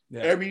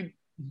 Yeah. You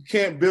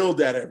can't build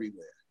that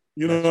everywhere.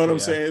 You know what I'm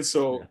saying?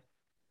 So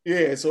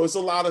so it's a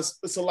lot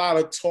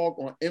of talk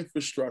on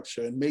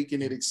infrastructure and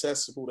making it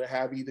accessible to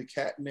have either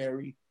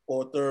catenary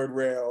or third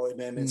rail. And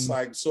then it's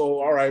like, so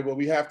all right, well,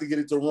 we have to get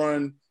it to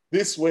run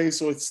this way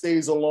so it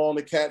stays along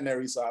the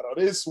catenary side, or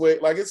this way.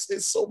 Like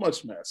it's so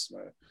much mess,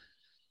 man.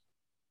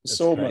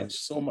 So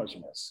much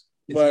mess.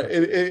 But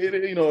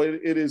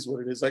it is what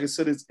it is. Like I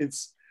said,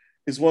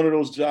 it's one of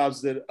those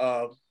jobs that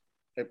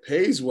it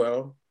pays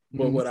well.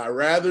 But would I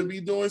rather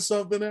be doing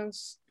something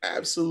else?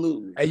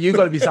 Absolutely. Hey, you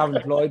got to be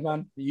self-employed,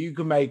 man. You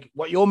can make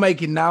what you're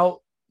making now.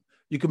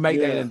 You can make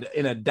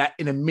that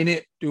in a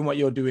minute doing what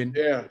you're doing.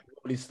 Yeah.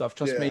 All this stuff.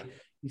 Trust me.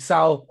 You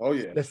sell. Oh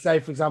yeah. Let's say,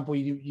 for example,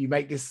 you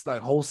make this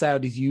like wholesale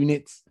these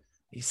units.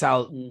 You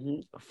sell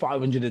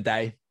 500 a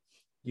day.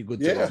 You're good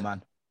to go,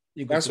 man.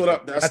 That's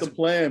the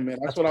plan, man.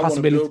 That's what I want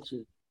to build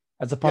to.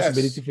 That's a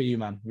possibility for you,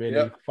 man.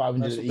 Really,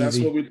 500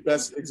 easy.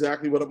 That's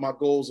exactly what my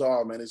goals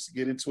are, man. Is to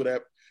get into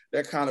that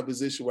kind of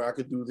position where I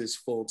could do this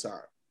full time.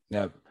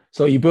 Yeah.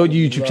 So you build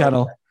your YouTube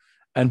channel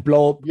and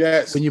blow up.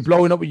 Yes. When you're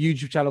blowing up a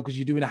YouTube channel, because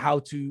you're doing a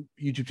how-to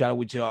YouTube channel,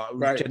 which are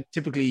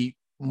typically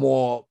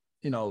more,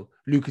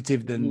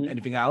 lucrative than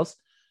anything else.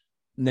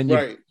 And then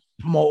you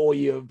promote all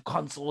your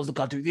consoles. Look,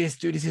 I'll do this.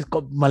 It's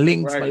got my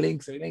links.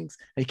 And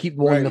you keep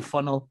more in the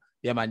funnel.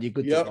 Yeah, man. You're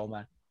good to go,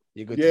 man.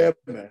 You're good. Yeah,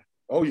 man.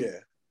 Oh yeah.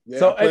 Yeah.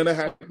 So I plan to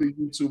have the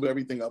YouTube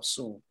everything up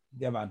soon.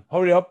 Yeah, man.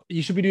 Hurry up.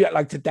 You should be doing it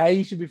like today.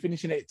 You should be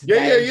finishing it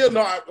today. Yeah.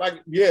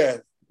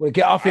 No, We'll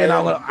get off here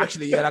now.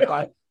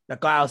 That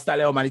guy I'll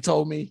style it, man. He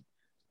told me.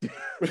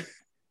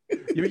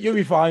 You'll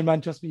be fine,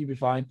 man. Trust me, you'll be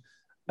fine.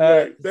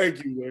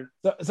 Thank you,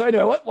 man. So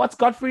anyway, what's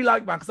Godfrey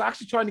like, man? Because I'm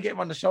actually trying to get him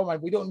on the show, man.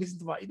 We don't listen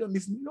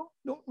to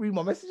don't read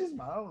my messages,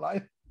 man. I don't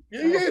like.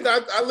 Yeah.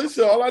 I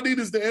listen. All I need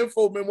is the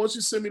info, man. Once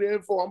you send me the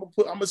info, I'm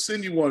gonna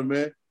send you one,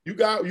 man. You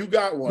got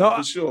one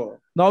for sure.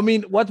 No, I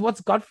mean,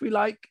 what's Godfrey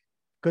like?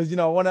 Because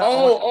I want to.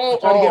 I'm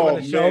trying to get him on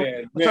the show.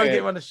 I'm trying to get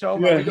him on the show,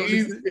 man.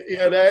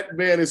 That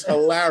man is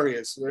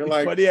hilarious. Man.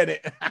 Like, funny, isn't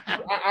it?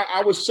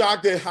 I was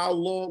shocked at how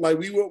long. Like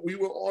we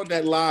were on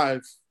that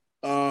live,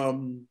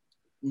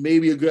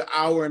 maybe a good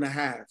hour and a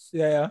half.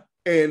 Yeah.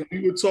 And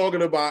we were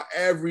talking about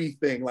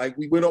everything. Like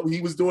we went up.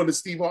 He was doing the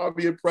Steve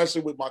Harvey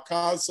impression with my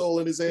console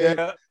in his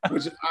hand,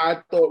 which I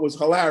thought was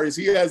hilarious.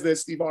 He has that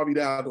Steve Harvey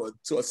down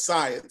to a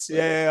science.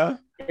 Yeah.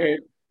 And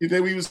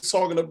then we was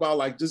talking about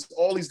like just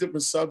all these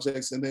different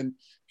subjects, and then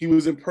he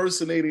was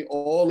impersonating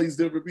all these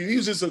different people. He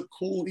was just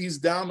he's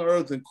down to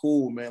earth and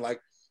cool, man. Like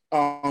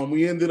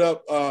we ended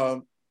up,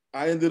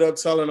 I ended up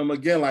telling him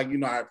again, like,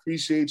 I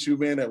appreciate you,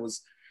 man. It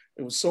was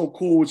so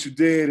cool what you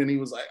did. And he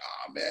was like,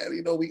 oh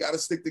man, we got to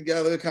stick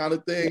together kind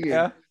of thing.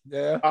 Yeah.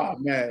 Oh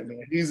man.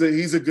 He's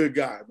a good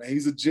guy, man.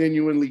 He's a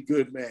genuinely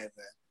good man.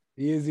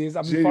 He is.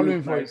 I've been following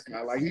him for nice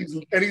guy. Like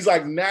he's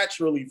like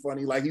naturally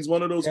funny. Like he's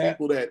one of those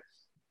people that,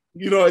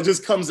 it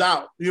just comes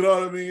out. You know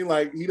what I mean?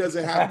 Like he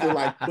doesn't have to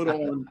like put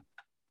on,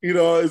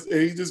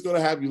 he's just going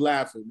to have you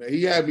laughing, man.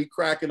 He had me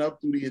cracking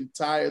up through the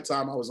entire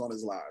time I was on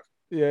his live.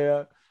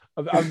 Yeah.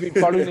 I've been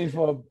following him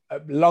for a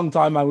long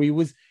time, and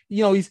he's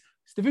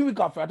the thing with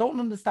Godfrey. I don't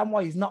understand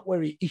why he's not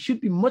where he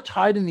should be much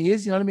higher than he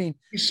is. You know what I mean?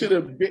 He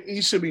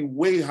should be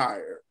way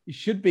higher. He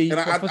should be.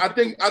 And I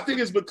think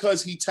it's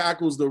because he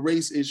tackles the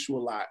race issue a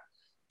lot.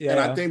 Yeah.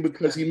 And I think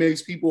because he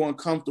makes people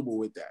uncomfortable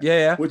with that.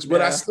 Yeah.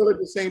 But I still at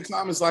the same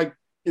time, it's like,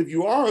 if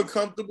you are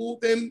uncomfortable,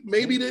 then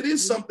maybe that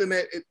is something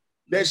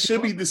that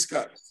should be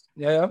discussed.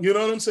 Yeah. You know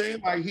what I'm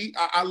saying? Like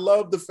I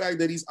love the fact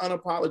that he's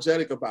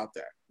unapologetic about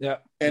that. Yeah.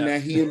 And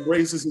that he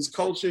embraces his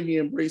culture, he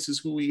embraces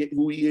who he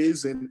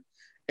is,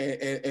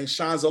 and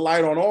shines a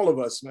light on all of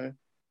us, man.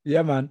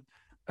 Yeah, man.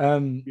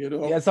 You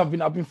know? Yes, I've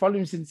been following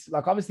him since,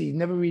 like, obviously he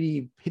never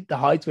really hit the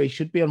heights where he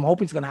should be. I'm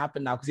hoping it's gonna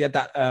happen now because he had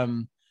that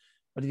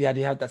what did he have?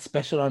 He had that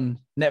special on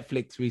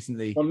Netflix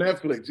recently. On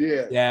Netflix,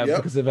 yeah. Yeah, Yep.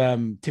 because of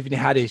Tiffany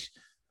Haddish.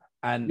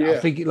 And I Yeah.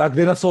 think, like,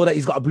 then I saw that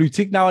he's got a blue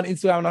tick now on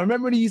Instagram. And I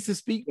remember when he used to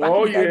speak back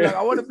in the day, like,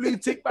 I want a blue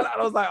tick, man. And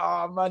I was like,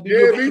 oh man, dude, Yeah,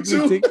 you'll me get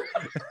your blue too. tick.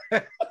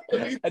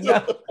 Me and,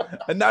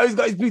 too. now he's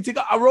got his blue tick.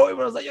 I wrote him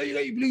and I was like, yo, you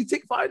got your blue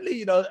tick finally,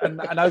 you know. And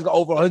now he's got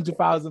over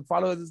 100,000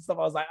 followers and stuff.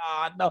 I was like,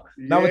 no.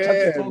 Now we're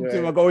trying to talk to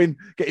him. I'm going,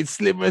 getting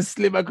slimmer and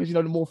slimmer because, you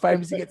know, the more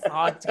famous he gets,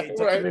 hard to get in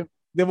touch with him.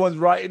 Everyone's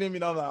writing him,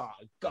 you know. I'm like, oh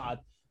God.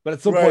 But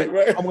at some point,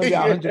 I'm gonna get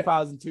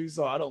 100,000 too,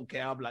 so I don't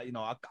care. I'm like, you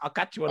know, I'll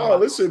catch you.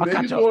 Listen,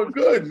 man, you're doing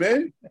good,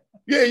 man.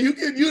 Yeah,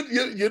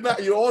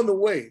 you're on the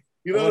way.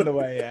 You know, on the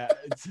way. Yeah,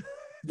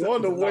 you're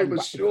on the way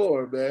for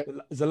sure, man.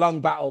 It's a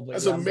long battle, but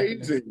that's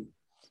amazing.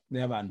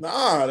 Yeah, man.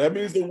 Nah, that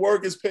means the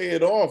work is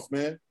paying off,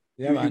 man.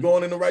 Yeah, man. You're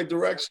going in the right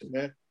direction,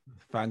 man.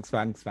 Thanks.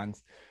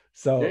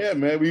 So yeah,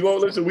 man, we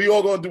gonna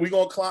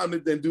climb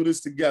it and do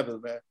this together,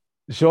 man.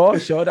 Sure.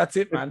 That's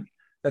it, man.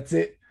 That's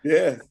it.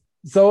 Yeah.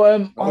 So I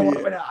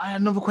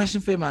had another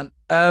question for you, man.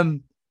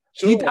 Sure.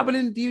 Do you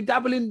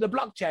dabble in the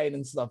blockchain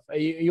and stuff? Are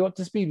you up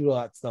to speed with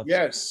all that stuff?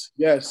 Yes.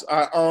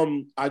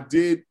 I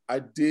did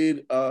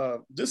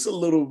just a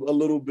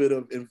little bit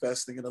of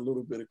investing in a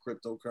little bit of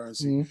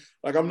cryptocurrency. Mm-hmm.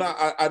 Like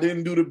I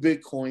didn't do the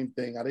Bitcoin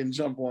thing. I didn't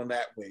jump on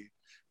that wave.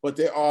 But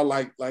there are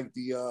like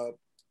the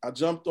I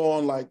jumped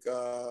on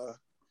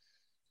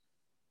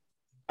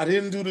I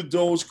didn't do the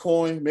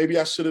Dogecoin. Maybe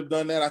I should have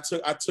done that.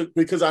 I took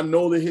because I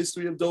know the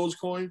history of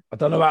Dogecoin. I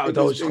don't know about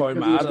Dogecoin,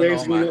 man. I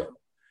don't know, man.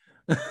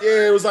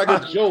 Yeah, it was like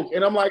a joke.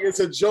 And I'm like, it's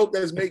a joke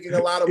that's making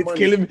a lot of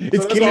money.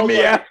 It's killing me,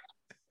 yeah.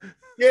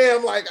 Yeah,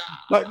 I'm like,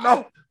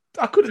 no,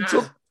 I couldn't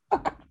jump.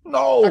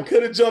 No. I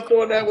could have jumped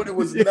on that when it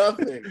was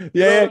nothing.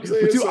 Yeah,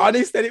 we're too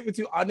honest. We're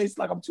too honest.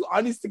 Like, I'm too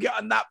honest to get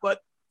on that,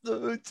 but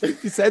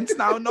 50 cents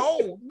now.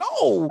 No.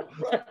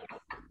 Right.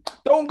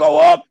 Don't go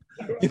up.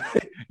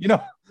 You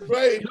know.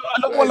 Right.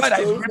 I love one like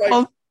that.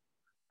 Ripple.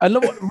 I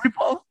love what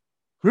Ripple.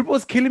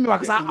 Ripple's killing me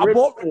because I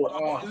bought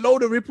a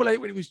load of Ripple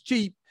when it was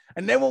cheap.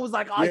 And then one was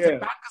like, it's a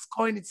banker's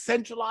coin, it's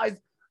centralized.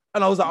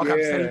 And I was like,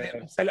 okay,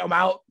 I'm selling them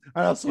out.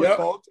 And I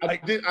saw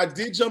it. I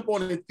did jump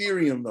on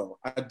Ethereum though.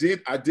 I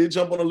did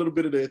jump on a little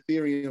bit of the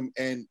Ethereum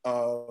and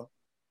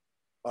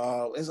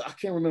I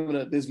can't remember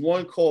that. There's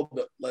one called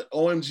the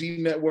OMG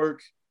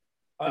Network.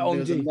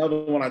 There's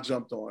another one I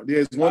jumped on.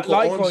 There's one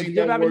called Litecoin. OMG Did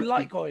you ever have any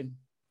Network. Litecoin?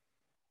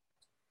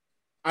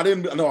 I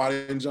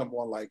didn't jump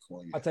on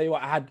Litecoin yet. I'll tell you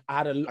what, I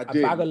had a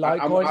bag of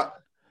Litecoin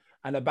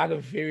and a bag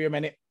of Ethereum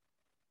in it.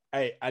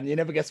 Hey, and you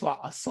never guess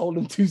what? I sold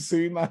them too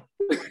soon, man.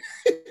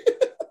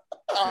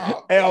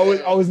 Hey,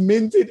 I was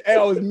minted. Hey,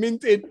 I was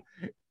minted.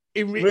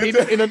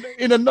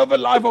 In another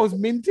life, I was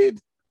minted.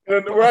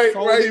 Right.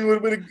 You would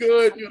have been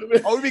good.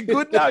 I would be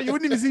good now. You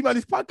wouldn't even see me on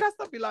this podcast.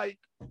 I'd be like,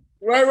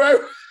 right.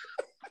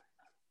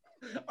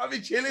 I'd be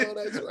chilling. Oh,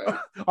 that's right.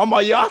 On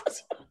my yacht.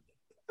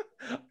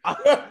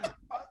 I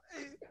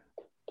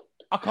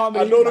can't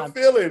believe I know the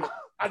feeling.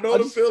 I know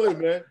the feeling,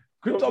 man.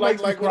 Crypto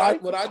like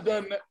what I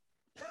done.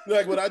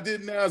 Like what I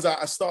did now is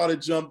I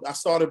started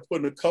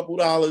putting a couple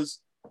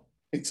dollars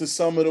into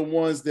some of the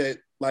ones that,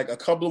 like a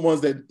couple of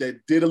ones that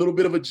did a little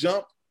bit of a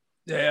jump.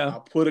 Yeah. I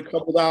put a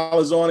couple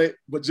dollars on it,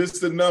 but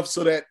just enough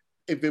so that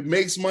if it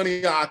makes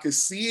money, I can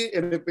see it.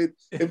 And if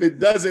it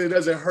doesn't, it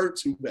doesn't hurt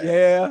too bad.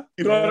 Yeah.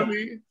 You know what I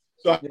mean?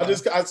 So I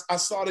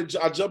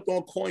jumped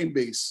on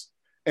Coinbase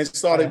and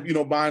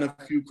started, buying a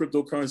few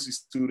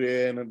cryptocurrencies through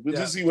there, and we'll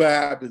just see what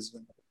happens.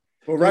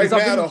 But right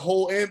now, the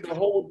whole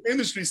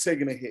industry's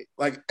taking a hit.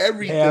 Like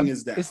everything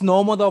is down. It's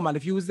normal though, man.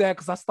 If you was there,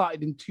 because I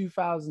started in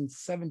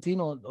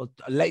 2017 or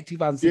late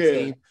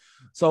 2016. Yeah.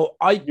 So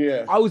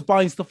I was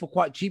buying stuff for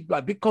quite cheap.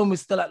 Like Bitcoin was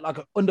still at like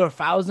under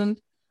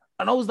 1,000.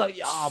 And I was like,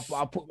 I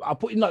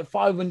put in like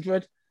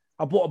 500.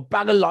 I bought a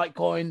bag of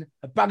Litecoin,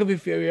 a bag of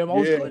Ethereum. I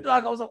was good.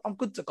 Like I'm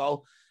good to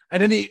go.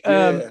 And then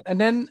and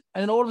then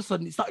all of a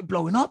sudden it started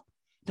blowing up.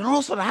 Then all of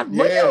a sudden I had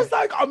money. I was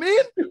like, I'm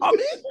in.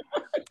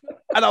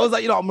 And I was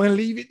like, I'm gonna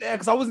leave it there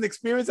because I wasn't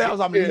experiencing it. I was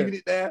like, I'm leaving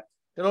it there.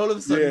 Then all of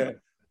a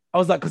sudden, I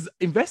was like, because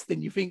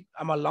investing, you think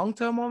I'm a long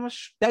term or I'm a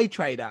day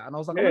trader? And I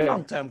was like, I'm a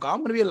long term guy.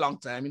 I'm gonna be a long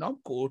term. I'm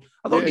cool.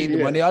 I don't need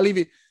the money. I'll leave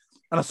it.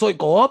 And I saw it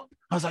go up.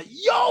 I was like,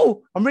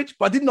 yo, I'm rich,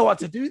 but I didn't know what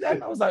to do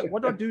then. I was like,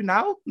 what do I do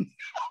now? Do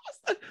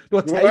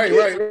I take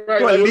it? Right.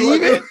 Do I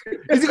leave it?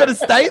 Is it going to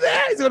stay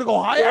there? Is it going to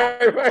go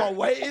higher? Right. So I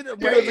waited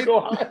and waited.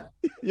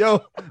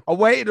 Yo, I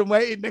waited and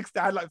waited. Next day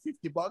I had like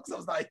 $50. I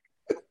was like,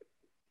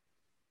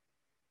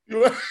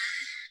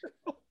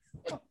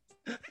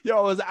 yo,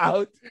 I was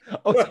out. I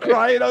was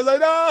crying. I was like,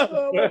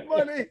 no, my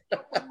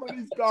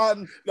money's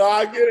gone. No,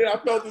 I get it. I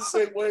felt the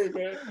same way,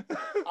 man.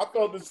 I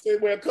felt the same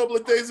way. A couple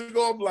of days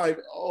ago, I'm like,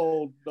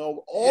 oh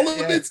no, all of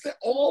it.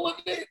 All of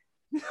it.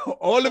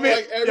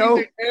 Like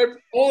everything,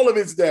 all of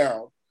it's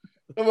down.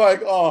 I'm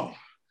like, oh.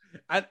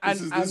 And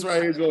this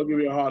right here is gonna give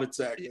me a heart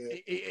attack, man.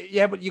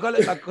 Yeah, but you got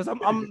to, like, because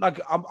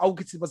I'll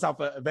consider myself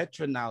a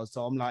veteran now,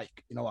 so I'm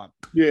like, you know what?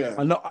 Yeah,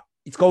 I'm not.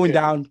 It's going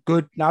down.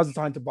 Good. Now's the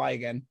time to buy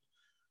again.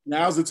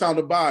 Now's the time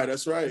to buy.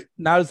 That's right.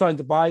 Now it's time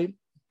to buy.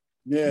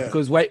 Yeah.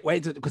 Because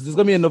because there's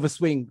gonna be another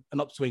swing, an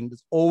upswing.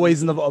 There's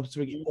always another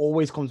upswing. It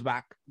always comes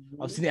back.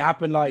 I've seen it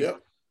happen. Like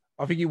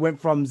I think it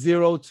went from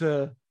 $0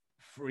 to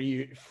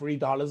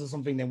 $3 or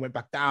something, then went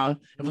back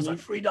down. It was like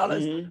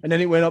 $3, and then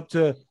it went up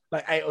to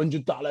like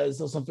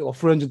 $800 or something, or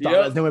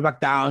 $300. Then went back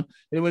down.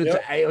 Then it went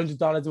up to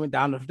 $800. Went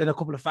down. Then a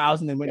couple of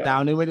thousand. Then went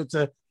down. Then went up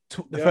to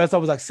the first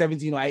time was like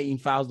 17 or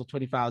 18,000 or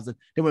 20,000.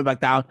 Then went back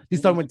down. This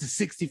time went to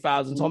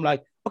 60,000. So I'm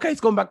like, okay,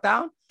 it's going back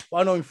down. But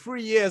I know in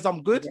 3 years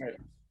I'm good. Right.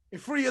 In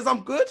 3 years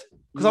I'm good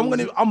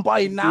because I'm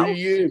buying now. 3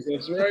 years,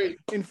 that's right.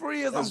 In 3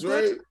 years I'm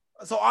good.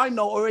 So I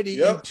know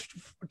already in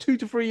 2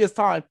 to 3 years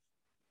time,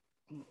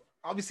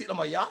 I'll be sitting on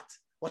my yacht.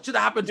 What should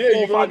have happened 4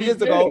 or 5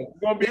 years ago?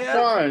 You're gonna be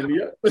fine.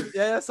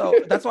 Yeah. So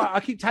that's why I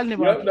keep telling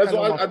him. That's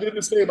why I did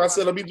the same. I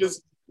said, let me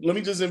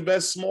just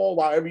invest small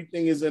while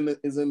everything is in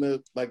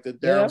the like the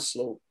down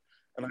slope,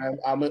 and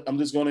I'm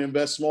just going to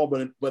invest small,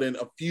 but in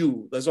a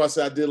few. That's why I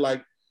said I did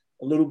like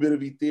a little bit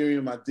of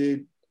Ethereum. I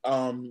did.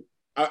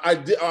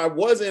 I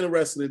was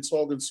interested in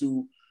talking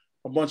to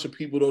a bunch of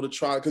people though to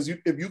try, because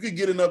if you could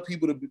get enough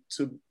people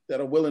to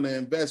that are willing to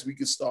invest, we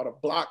could start a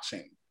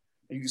blockchain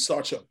and you can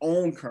start your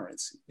own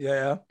currency.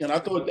 Yeah. And I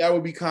thought that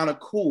would be kind of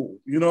cool.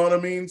 You know what I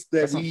mean?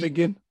 That I'm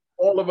thinking.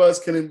 All of us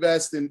can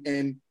invest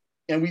and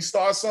we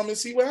start something and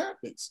see what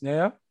happens.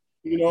 Yeah.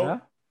 You know? Yeah.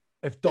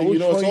 If those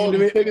it's all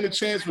taking a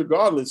chance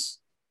regardless.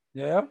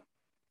 Yeah.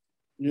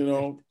 You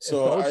know,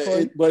 so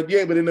until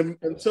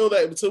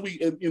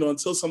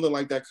something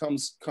like that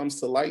comes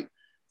to light,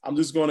 I'm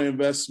just going to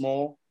invest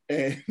small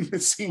and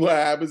see what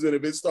happens. And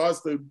if it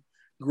starts to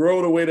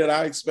grow the way that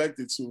I expect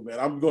it to,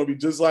 man, I'm going to be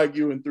just like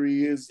you in 3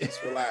 years.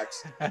 Just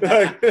relax.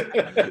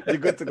 You're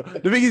good to go.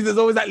 The thing is, there's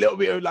always that little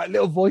bit of like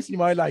little voice in your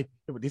mind, like,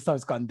 yeah, but this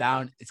time's gone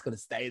down. It's going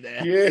to stay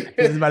there. Yeah. It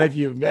doesn't matter if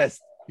you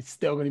invest. It's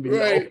still going to be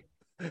right.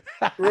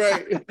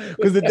 Right.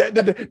 Because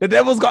the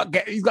devil's got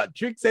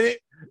tricks in it.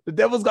 The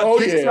devil's got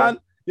tricks, man.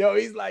 Yo,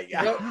 he's like,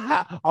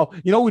 oh,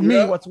 you know, with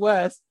me, what's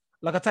worse?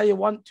 Like I tell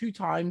you, 2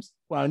 times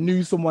when I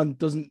knew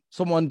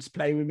someone's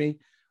playing with me.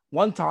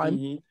 One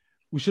time,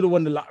 we should have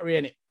won the lottery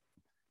in it.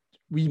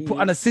 We put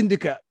on a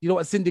syndicate. You know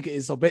what a syndicate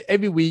is? So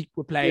every week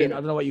we're playing. I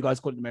don't know what you guys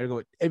call it in America,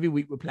 but every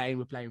week we're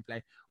playing.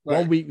 Right.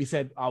 One week we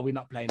said, "Oh, we're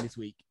not playing this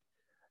week,"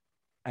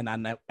 and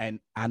our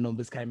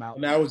numbers came out.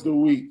 And that was the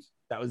week.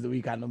 That was the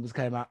week our numbers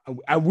came out,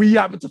 and we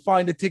happened to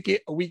find a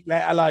ticket a week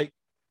later. Like,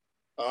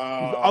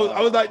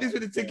 I was like, "This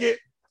with the ticket."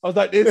 I was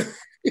like this.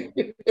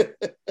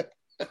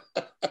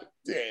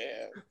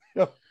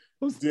 Damn.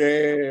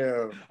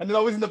 Damn. And then I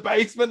was in the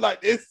basement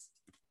like this.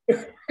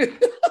 And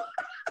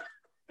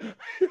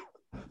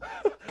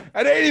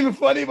it ain't even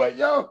funny, but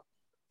yo.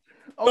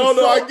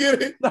 I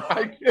get it.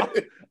 I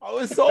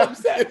was so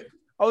upset.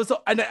 I would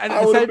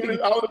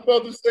have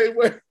felt the same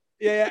way.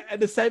 Yeah,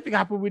 and the same thing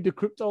happened with the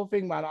crypto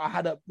thing, man. I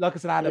had a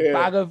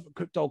bag of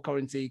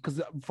cryptocurrency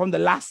because from the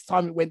last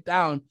time it went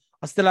down,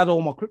 I still had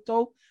all my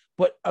crypto.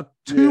 But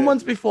 2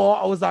 months before,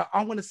 I was like,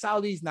 I'm going to sell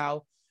these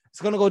now.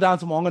 It's going to go down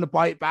tomorrow. I'm going to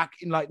buy it back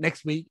in like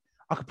next week.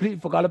 I completely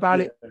forgot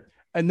about it.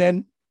 And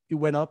then it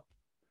went up.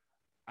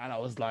 And I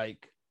was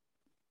like,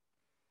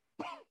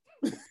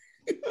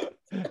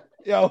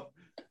 yo,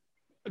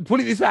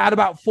 put it this way. I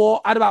had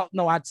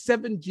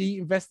 7G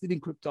invested in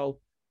crypto,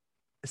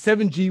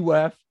 7G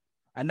worth.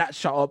 And that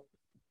shot up.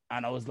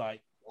 And I was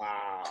like,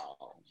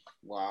 wow.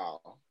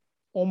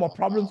 All my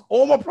problems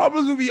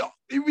will be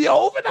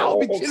over now. I'll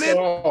be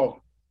chilling.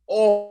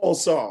 All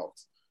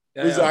solved.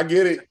 Listen, I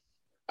get it,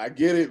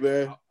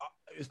 man.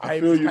 I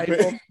feel your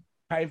pain.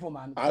 Painful,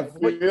 man. I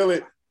feel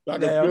it. I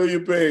can feel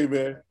your pain,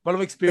 man. But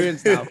I'm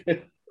experienced now.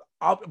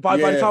 By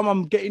the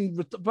time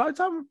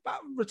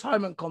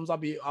retirement comes, I'll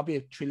be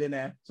a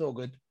trillionaire. It's all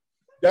good.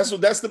 That's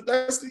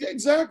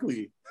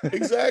exactly.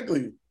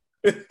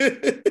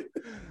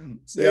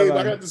 Same.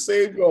 I got the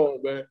same goal,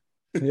 man.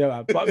 Yeah,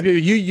 man. But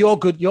you're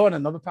good. You're on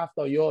another path,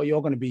 though.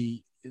 You're going to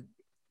be.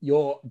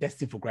 You're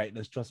destined for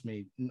greatness. Trust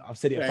me. I've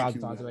said it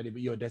 1,000 times already,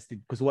 but you're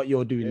destined because what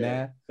you're doing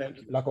there. Thank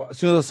you. Like as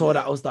soon as I saw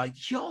that, I was like,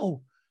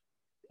 "Yo,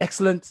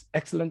 excellent."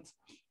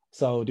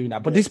 So doing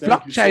that, but this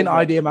blockchain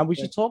idea, man, we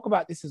should talk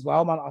about this as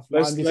well, man.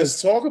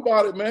 Let's talk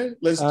about it, man.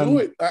 Let's do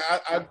it.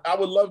 I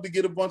would love to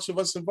get a bunch of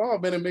us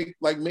involved, man, and make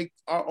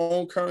our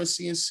own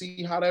currency and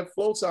see how that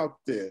floats out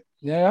there.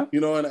 Yeah,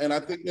 you know, and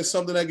I think it's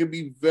something that could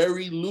be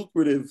very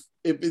lucrative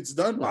if it's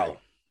done right.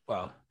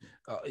 Well,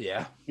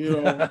 yeah, you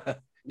know,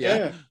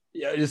 yeah.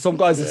 Some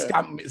guys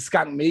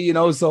scam me, you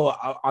know. So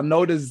I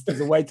know there's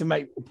a way to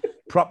make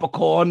proper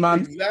corn, man.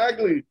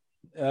 Exactly.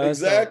 I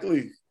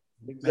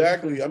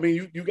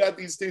mean, you got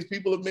these things.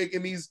 People are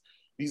making these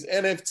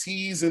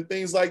NFTs and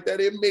things like that.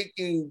 They're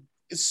making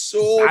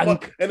so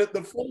much. And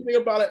the funny thing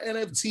about an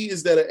NFT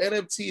is that an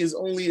NFT is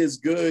only as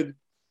good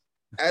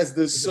as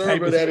the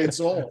server that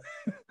it's on.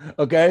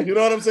 Okay. You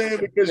know what I'm saying?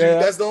 Because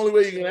that's the only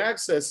way you can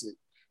access it.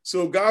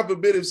 So God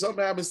forbid if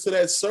something happens to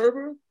that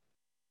server,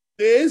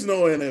 there is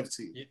no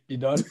NFT. You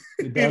done?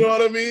 You know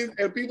what I mean?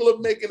 And people are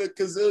making $1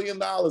 gazillion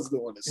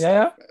doing this.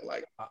 Yeah. Stuff, man.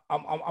 Like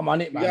I'm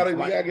on it, man. We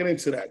gotta get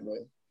into that,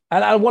 man.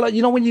 And what,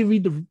 you know, when you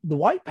read the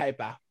white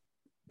paper,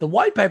 the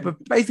white paper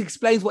basically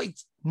explains what it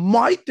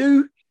might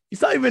do.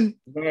 It's not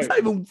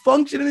even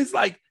functioning. It's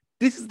like,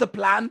 this is the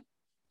plan.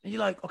 And you're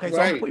like, okay, so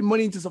I'm putting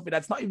money into something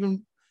that's not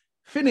even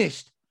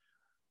finished.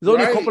 There's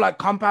only a couple, like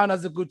Compound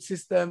has a good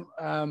system.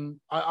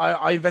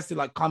 I invested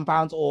like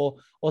Compounds or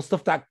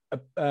stuff that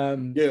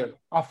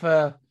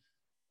offer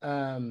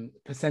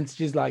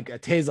percentages like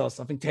Tezos.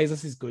 I think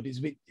Tezos is good.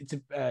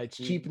 It's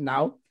cheap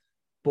now,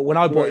 but when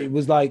I bought it, it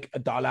was like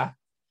 $1.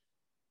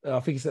 I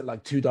think it's at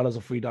like $2 or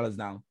 $3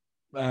 now.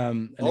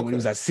 And then when it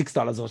was at $6,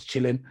 I was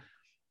chilling.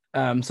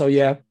 So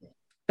yeah,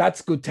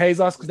 that's good.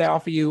 Tezos, because they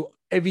offer you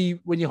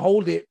when you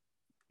hold it,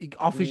 it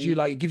offers you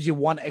like, it gives you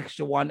one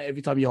extra one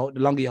every time the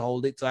longer you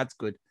hold it. So that's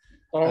good.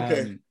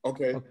 Okay.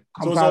 So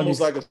it's almost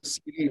like a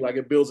CD, like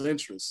it builds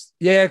interest.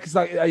 Yeah, because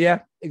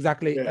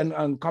exactly. Yeah.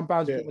 And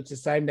Compound's pretty much the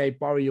same. They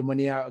borrow your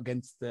money out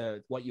against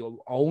what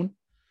you own.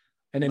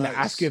 And then they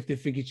ask you if they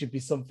think it should be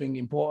something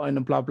important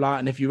and blah, blah.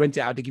 And if you rent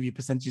it out, they give you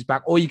percentages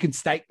back. Or you can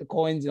stake the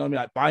coins, you know what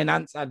I mean? Like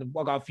Binance. I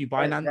got a few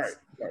Binance,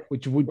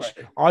 which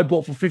I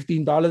bought for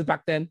 $15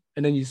 back then.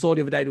 And then you saw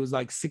the other day, it was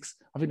like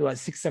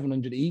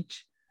 $600-700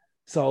 each.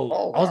 So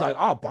I was like,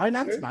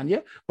 Binance, man. Yeah.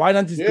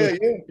 Binance is good.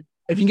 Yeah.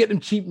 If you can get them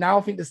cheap now,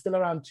 I think they're still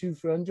around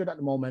 $200-300 at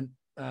the moment.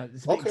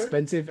 It's a bit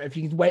expensive. If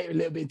you can wait a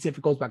little bit until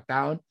it goes back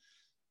down.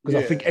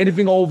 Because I think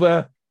anything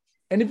over,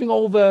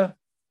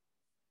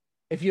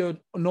 if you're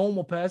a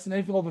normal person,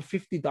 anything over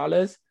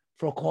 $50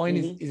 for a coin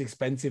is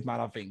expensive, man,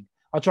 I think.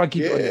 I'll try and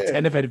keep it under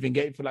 10 if anything,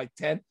 get it for like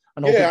 10.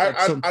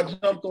 I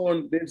jumped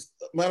on this.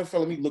 Matter of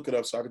fact, let me look it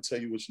up so I can tell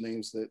you which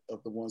names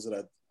of the ones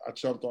that I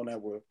jumped on that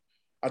were.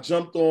 I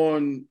jumped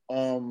on,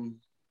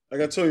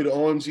 like I told you, the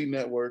OMG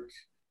network.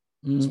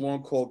 There's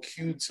one called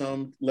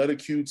QTUM, letter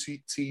Q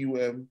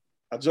TUM.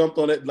 I jumped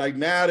on it. Like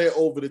now they're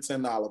over the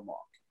 $10 mark.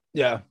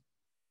 Yeah.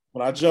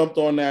 When I jumped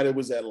on that, it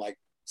was at like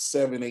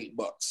 $7-8.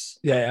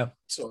 Yeah.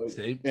 So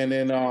and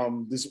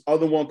then this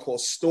other one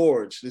called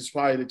Storage. This is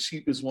probably the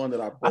cheapest one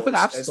that I bought. I think I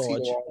have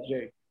Storage.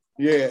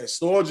 Yeah,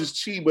 Storage is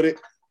cheap, but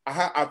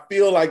I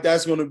feel like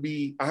that's going to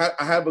be. I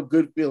have a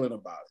good feeling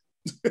about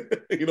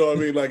it. You know what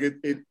I mean? Like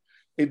it.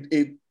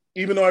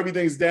 Even though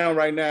everything's down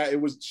right now,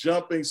 it was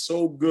jumping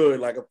so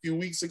good. Like a few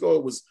weeks ago,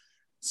 it was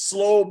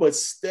slow but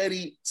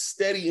steady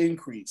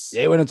increase.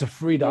 Yeah, it went up to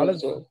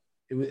 $3.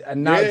 It was,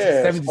 and now it's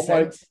 70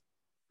 cents.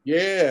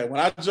 Yeah, when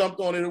I jumped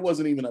on it, it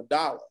wasn't even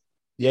 $1.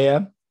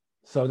 Yeah,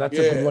 so that's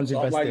a good one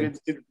to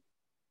invest in.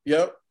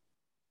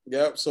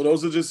 Yep. So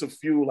those are just a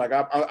few. Like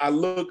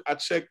I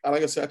check.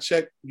 Like I said, I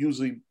check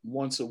usually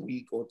once a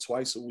week or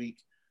twice a week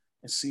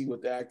and see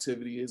what the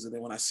activity is. And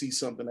then when I see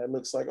something that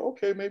looks like,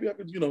 okay, maybe I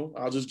could,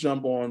 I'll just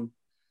jump on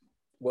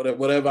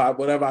whatever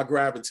I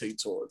gravitate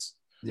towards.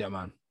 Yeah,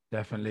 man.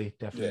 Definitely.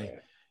 Yeah.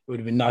 It would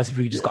have been nice if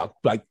we just got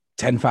like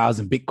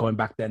 10,000 Bitcoin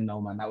back then.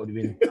 No, man, that would have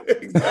been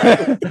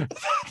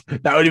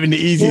that would have been the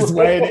easiest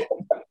way.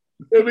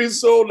 It'd be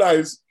so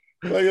nice.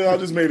 Like, I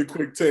just made a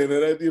quick 10 and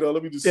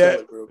let me just sell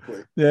it real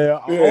quick.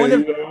 Yeah.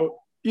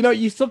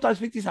 You sometimes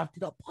think this,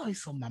 did I buy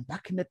some, man,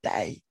 back in the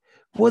day?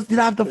 Did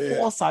I have the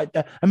foresight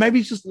there? And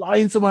maybe it's just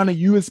lying somewhere on a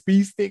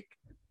USB stick.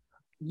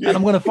 Yeah. And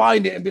I'm going to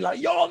find it and be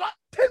like, yo, I got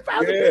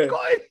 10,000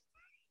 Bitcoin.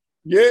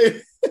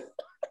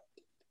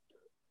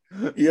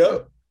 Yeah.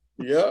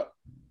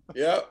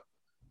 Yep.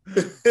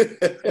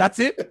 That's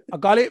it. I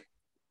got it.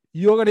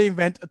 You're going to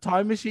invent a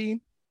time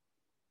machine.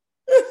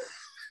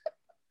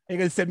 You're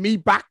going to send me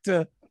back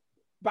to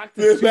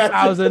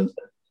 2000.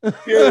 When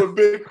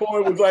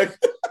Bitcoin was like...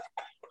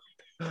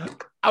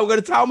 I'm going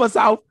to tell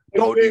myself,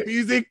 don't do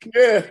music.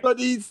 Yeah.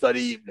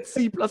 Study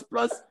C++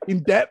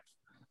 in depth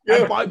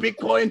and buy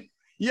Bitcoin.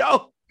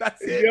 Yo, that's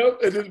it. Yep,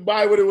 and just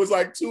buy when it was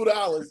like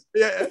 $2.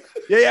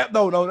 Yeah.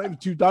 No,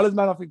 $2,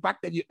 man. I think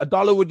back then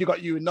 $1 would have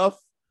got you enough.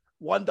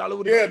 $1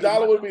 would have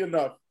 $1 would be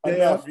enough.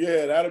 Enough.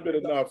 Yeah, that'd have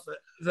been enough. So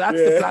that's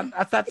the plan.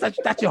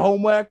 That's your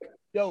homework.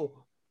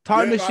 Yo,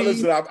 time machine.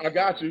 Listen, I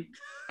got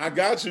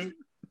you.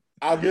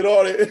 I'll get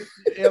on it.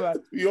 Yeah, man.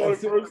 You on it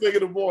first thing in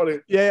the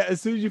morning. Yeah,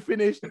 as soon as you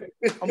finish,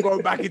 I'm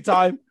going back in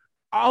time.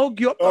 I'll hook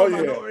you up.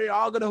 Man. Don't worry.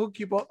 I'm gonna hook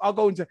you up. I'll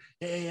go into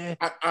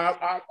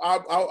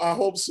I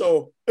hope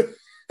so.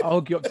 I'll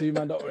hook you up too,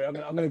 man. Don't worry. I'm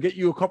gonna get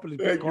you a couple of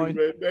Bitcoin.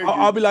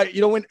 I'll be like,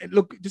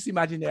 look, just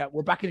imagine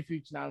we're back in the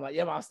future now. I'm like,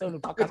 man, I'm still in the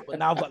podcast, but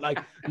now I've got like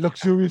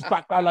luxurious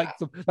background, like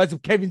some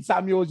Kevin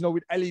Samuels,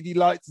 with LED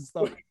lights and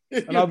stuff.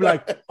 And I'll be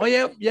like, oh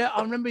yeah,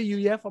 I remember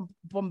you,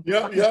 from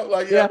check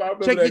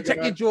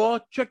your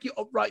drawer, check your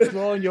upright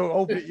drawer, and you'll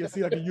open it. You'll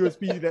see like a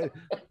USB there.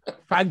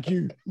 Thank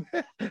you,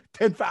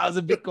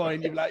 10,000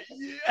 Bitcoin. You're like,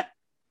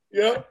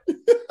 yeah.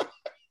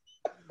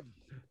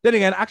 Then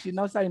again, actually,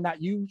 now saying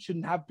that, you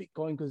shouldn't have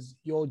Bitcoin because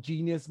your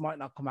genius might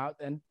not come out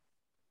then.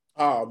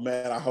 Oh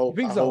man, I hope.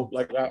 You think so?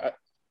 Like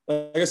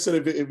I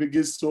said, if it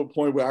gets to a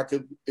point where I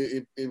could,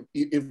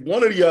 if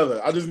one or the other,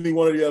 I just need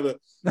one or the other.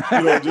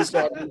 Just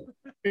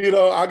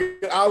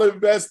I'll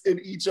invest in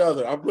each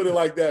other. I'll put it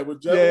like that.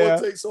 Whichever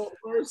one takes off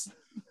first,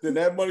 then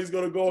that money's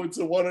gonna go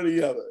into one or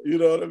the other. You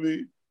know what I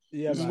mean?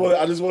 Yeah,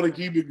 I just want to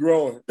keep it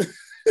growing.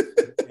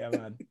 Yeah,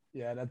 man.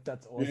 Yeah,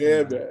 that's awesome.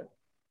 Yeah, man.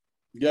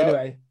 Yeah.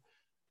 Anyway,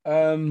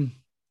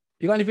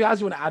 you got anything else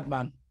you want to add,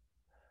 man?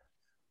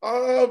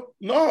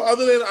 No,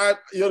 other than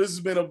this has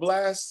been a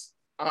blast.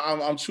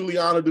 I'm truly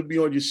honored to be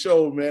on your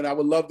show, man. I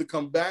would love to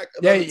come back.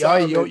 Yeah,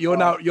 you're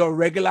a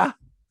regular.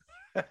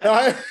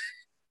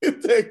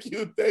 Thank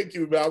you,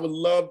 man. I would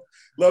love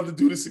to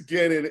do this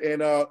again.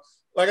 And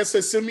like I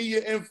said, send me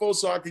your info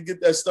so I can get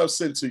that stuff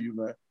sent to you,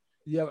 man.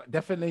 Yeah,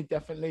 definitely.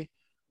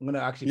 I'm gonna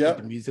actually put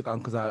the music on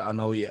because I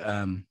know you.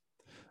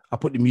 I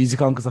put the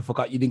music on because I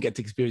forgot you didn't get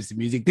to experience the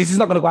music. This is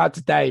not gonna go out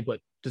today, but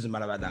doesn't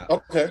matter about that.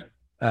 Okay.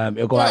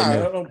 It'll go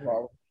out. No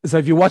problem. So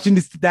if you're watching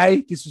this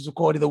today, this was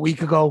recorded a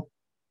week ago.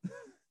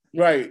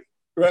 Right.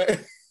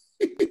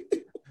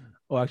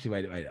 Oh,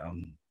 actually, wait.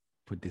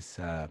 Put this.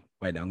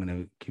 Wait, I'm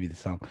gonna give you the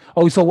song.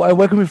 Oh, so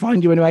where can we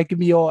find you anyway? Give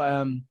me your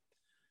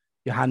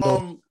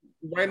handle.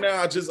 Right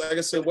now, like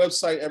I said,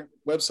 website,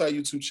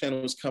 YouTube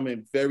channel is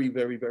coming very,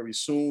 very, very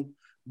soon.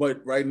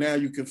 But right now,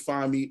 you can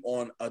find me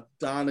on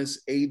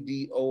Adonis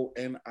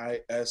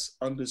ADONIS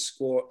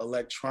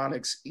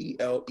 _electronics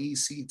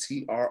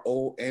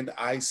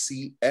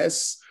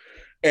ELECTRONICS,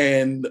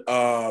 and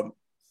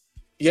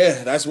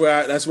that's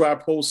where I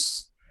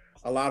post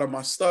a lot of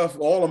my stuff,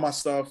 all of my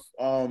stuff.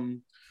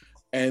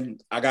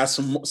 And I got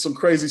some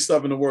crazy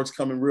stuff in the works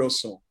coming real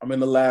soon. I'm in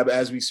the lab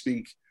as we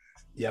speak,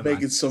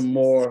 making some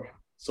more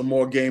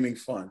gaming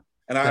fun.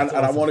 And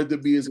I want it to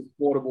be as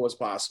affordable as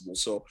possible.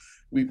 So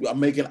I'm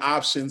making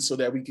options so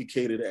that we can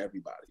cater to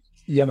everybody.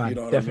 Yeah, man, you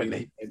know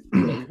definitely. I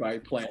mean? Everybody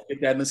playing,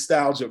 get that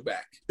nostalgia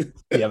back.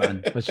 Yeah,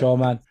 man, for sure,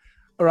 man.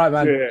 All right,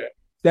 man. Yeah.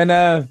 Then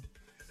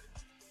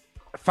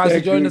thanks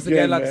for joining us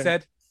again, like I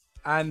said.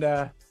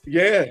 And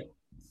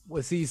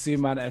we'll see you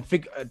soon, man. And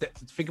think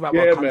about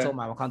my console,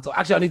 man. My console.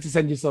 Actually, I need to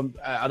send you some.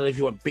 I don't know if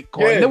you want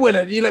Bitcoin.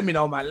 Yeah. You let me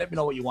know, man. Let me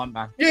know what you want,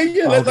 man.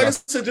 Yeah. Like I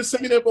said, just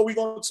send me that, but we're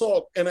gonna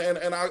talk. And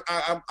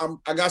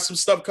I got some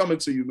stuff coming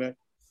to you, man.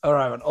 All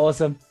right, man.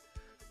 Awesome.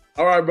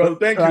 All right, brother.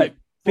 Thank you. Right.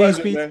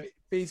 Pleasure, man.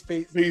 Peace,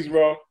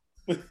 bro.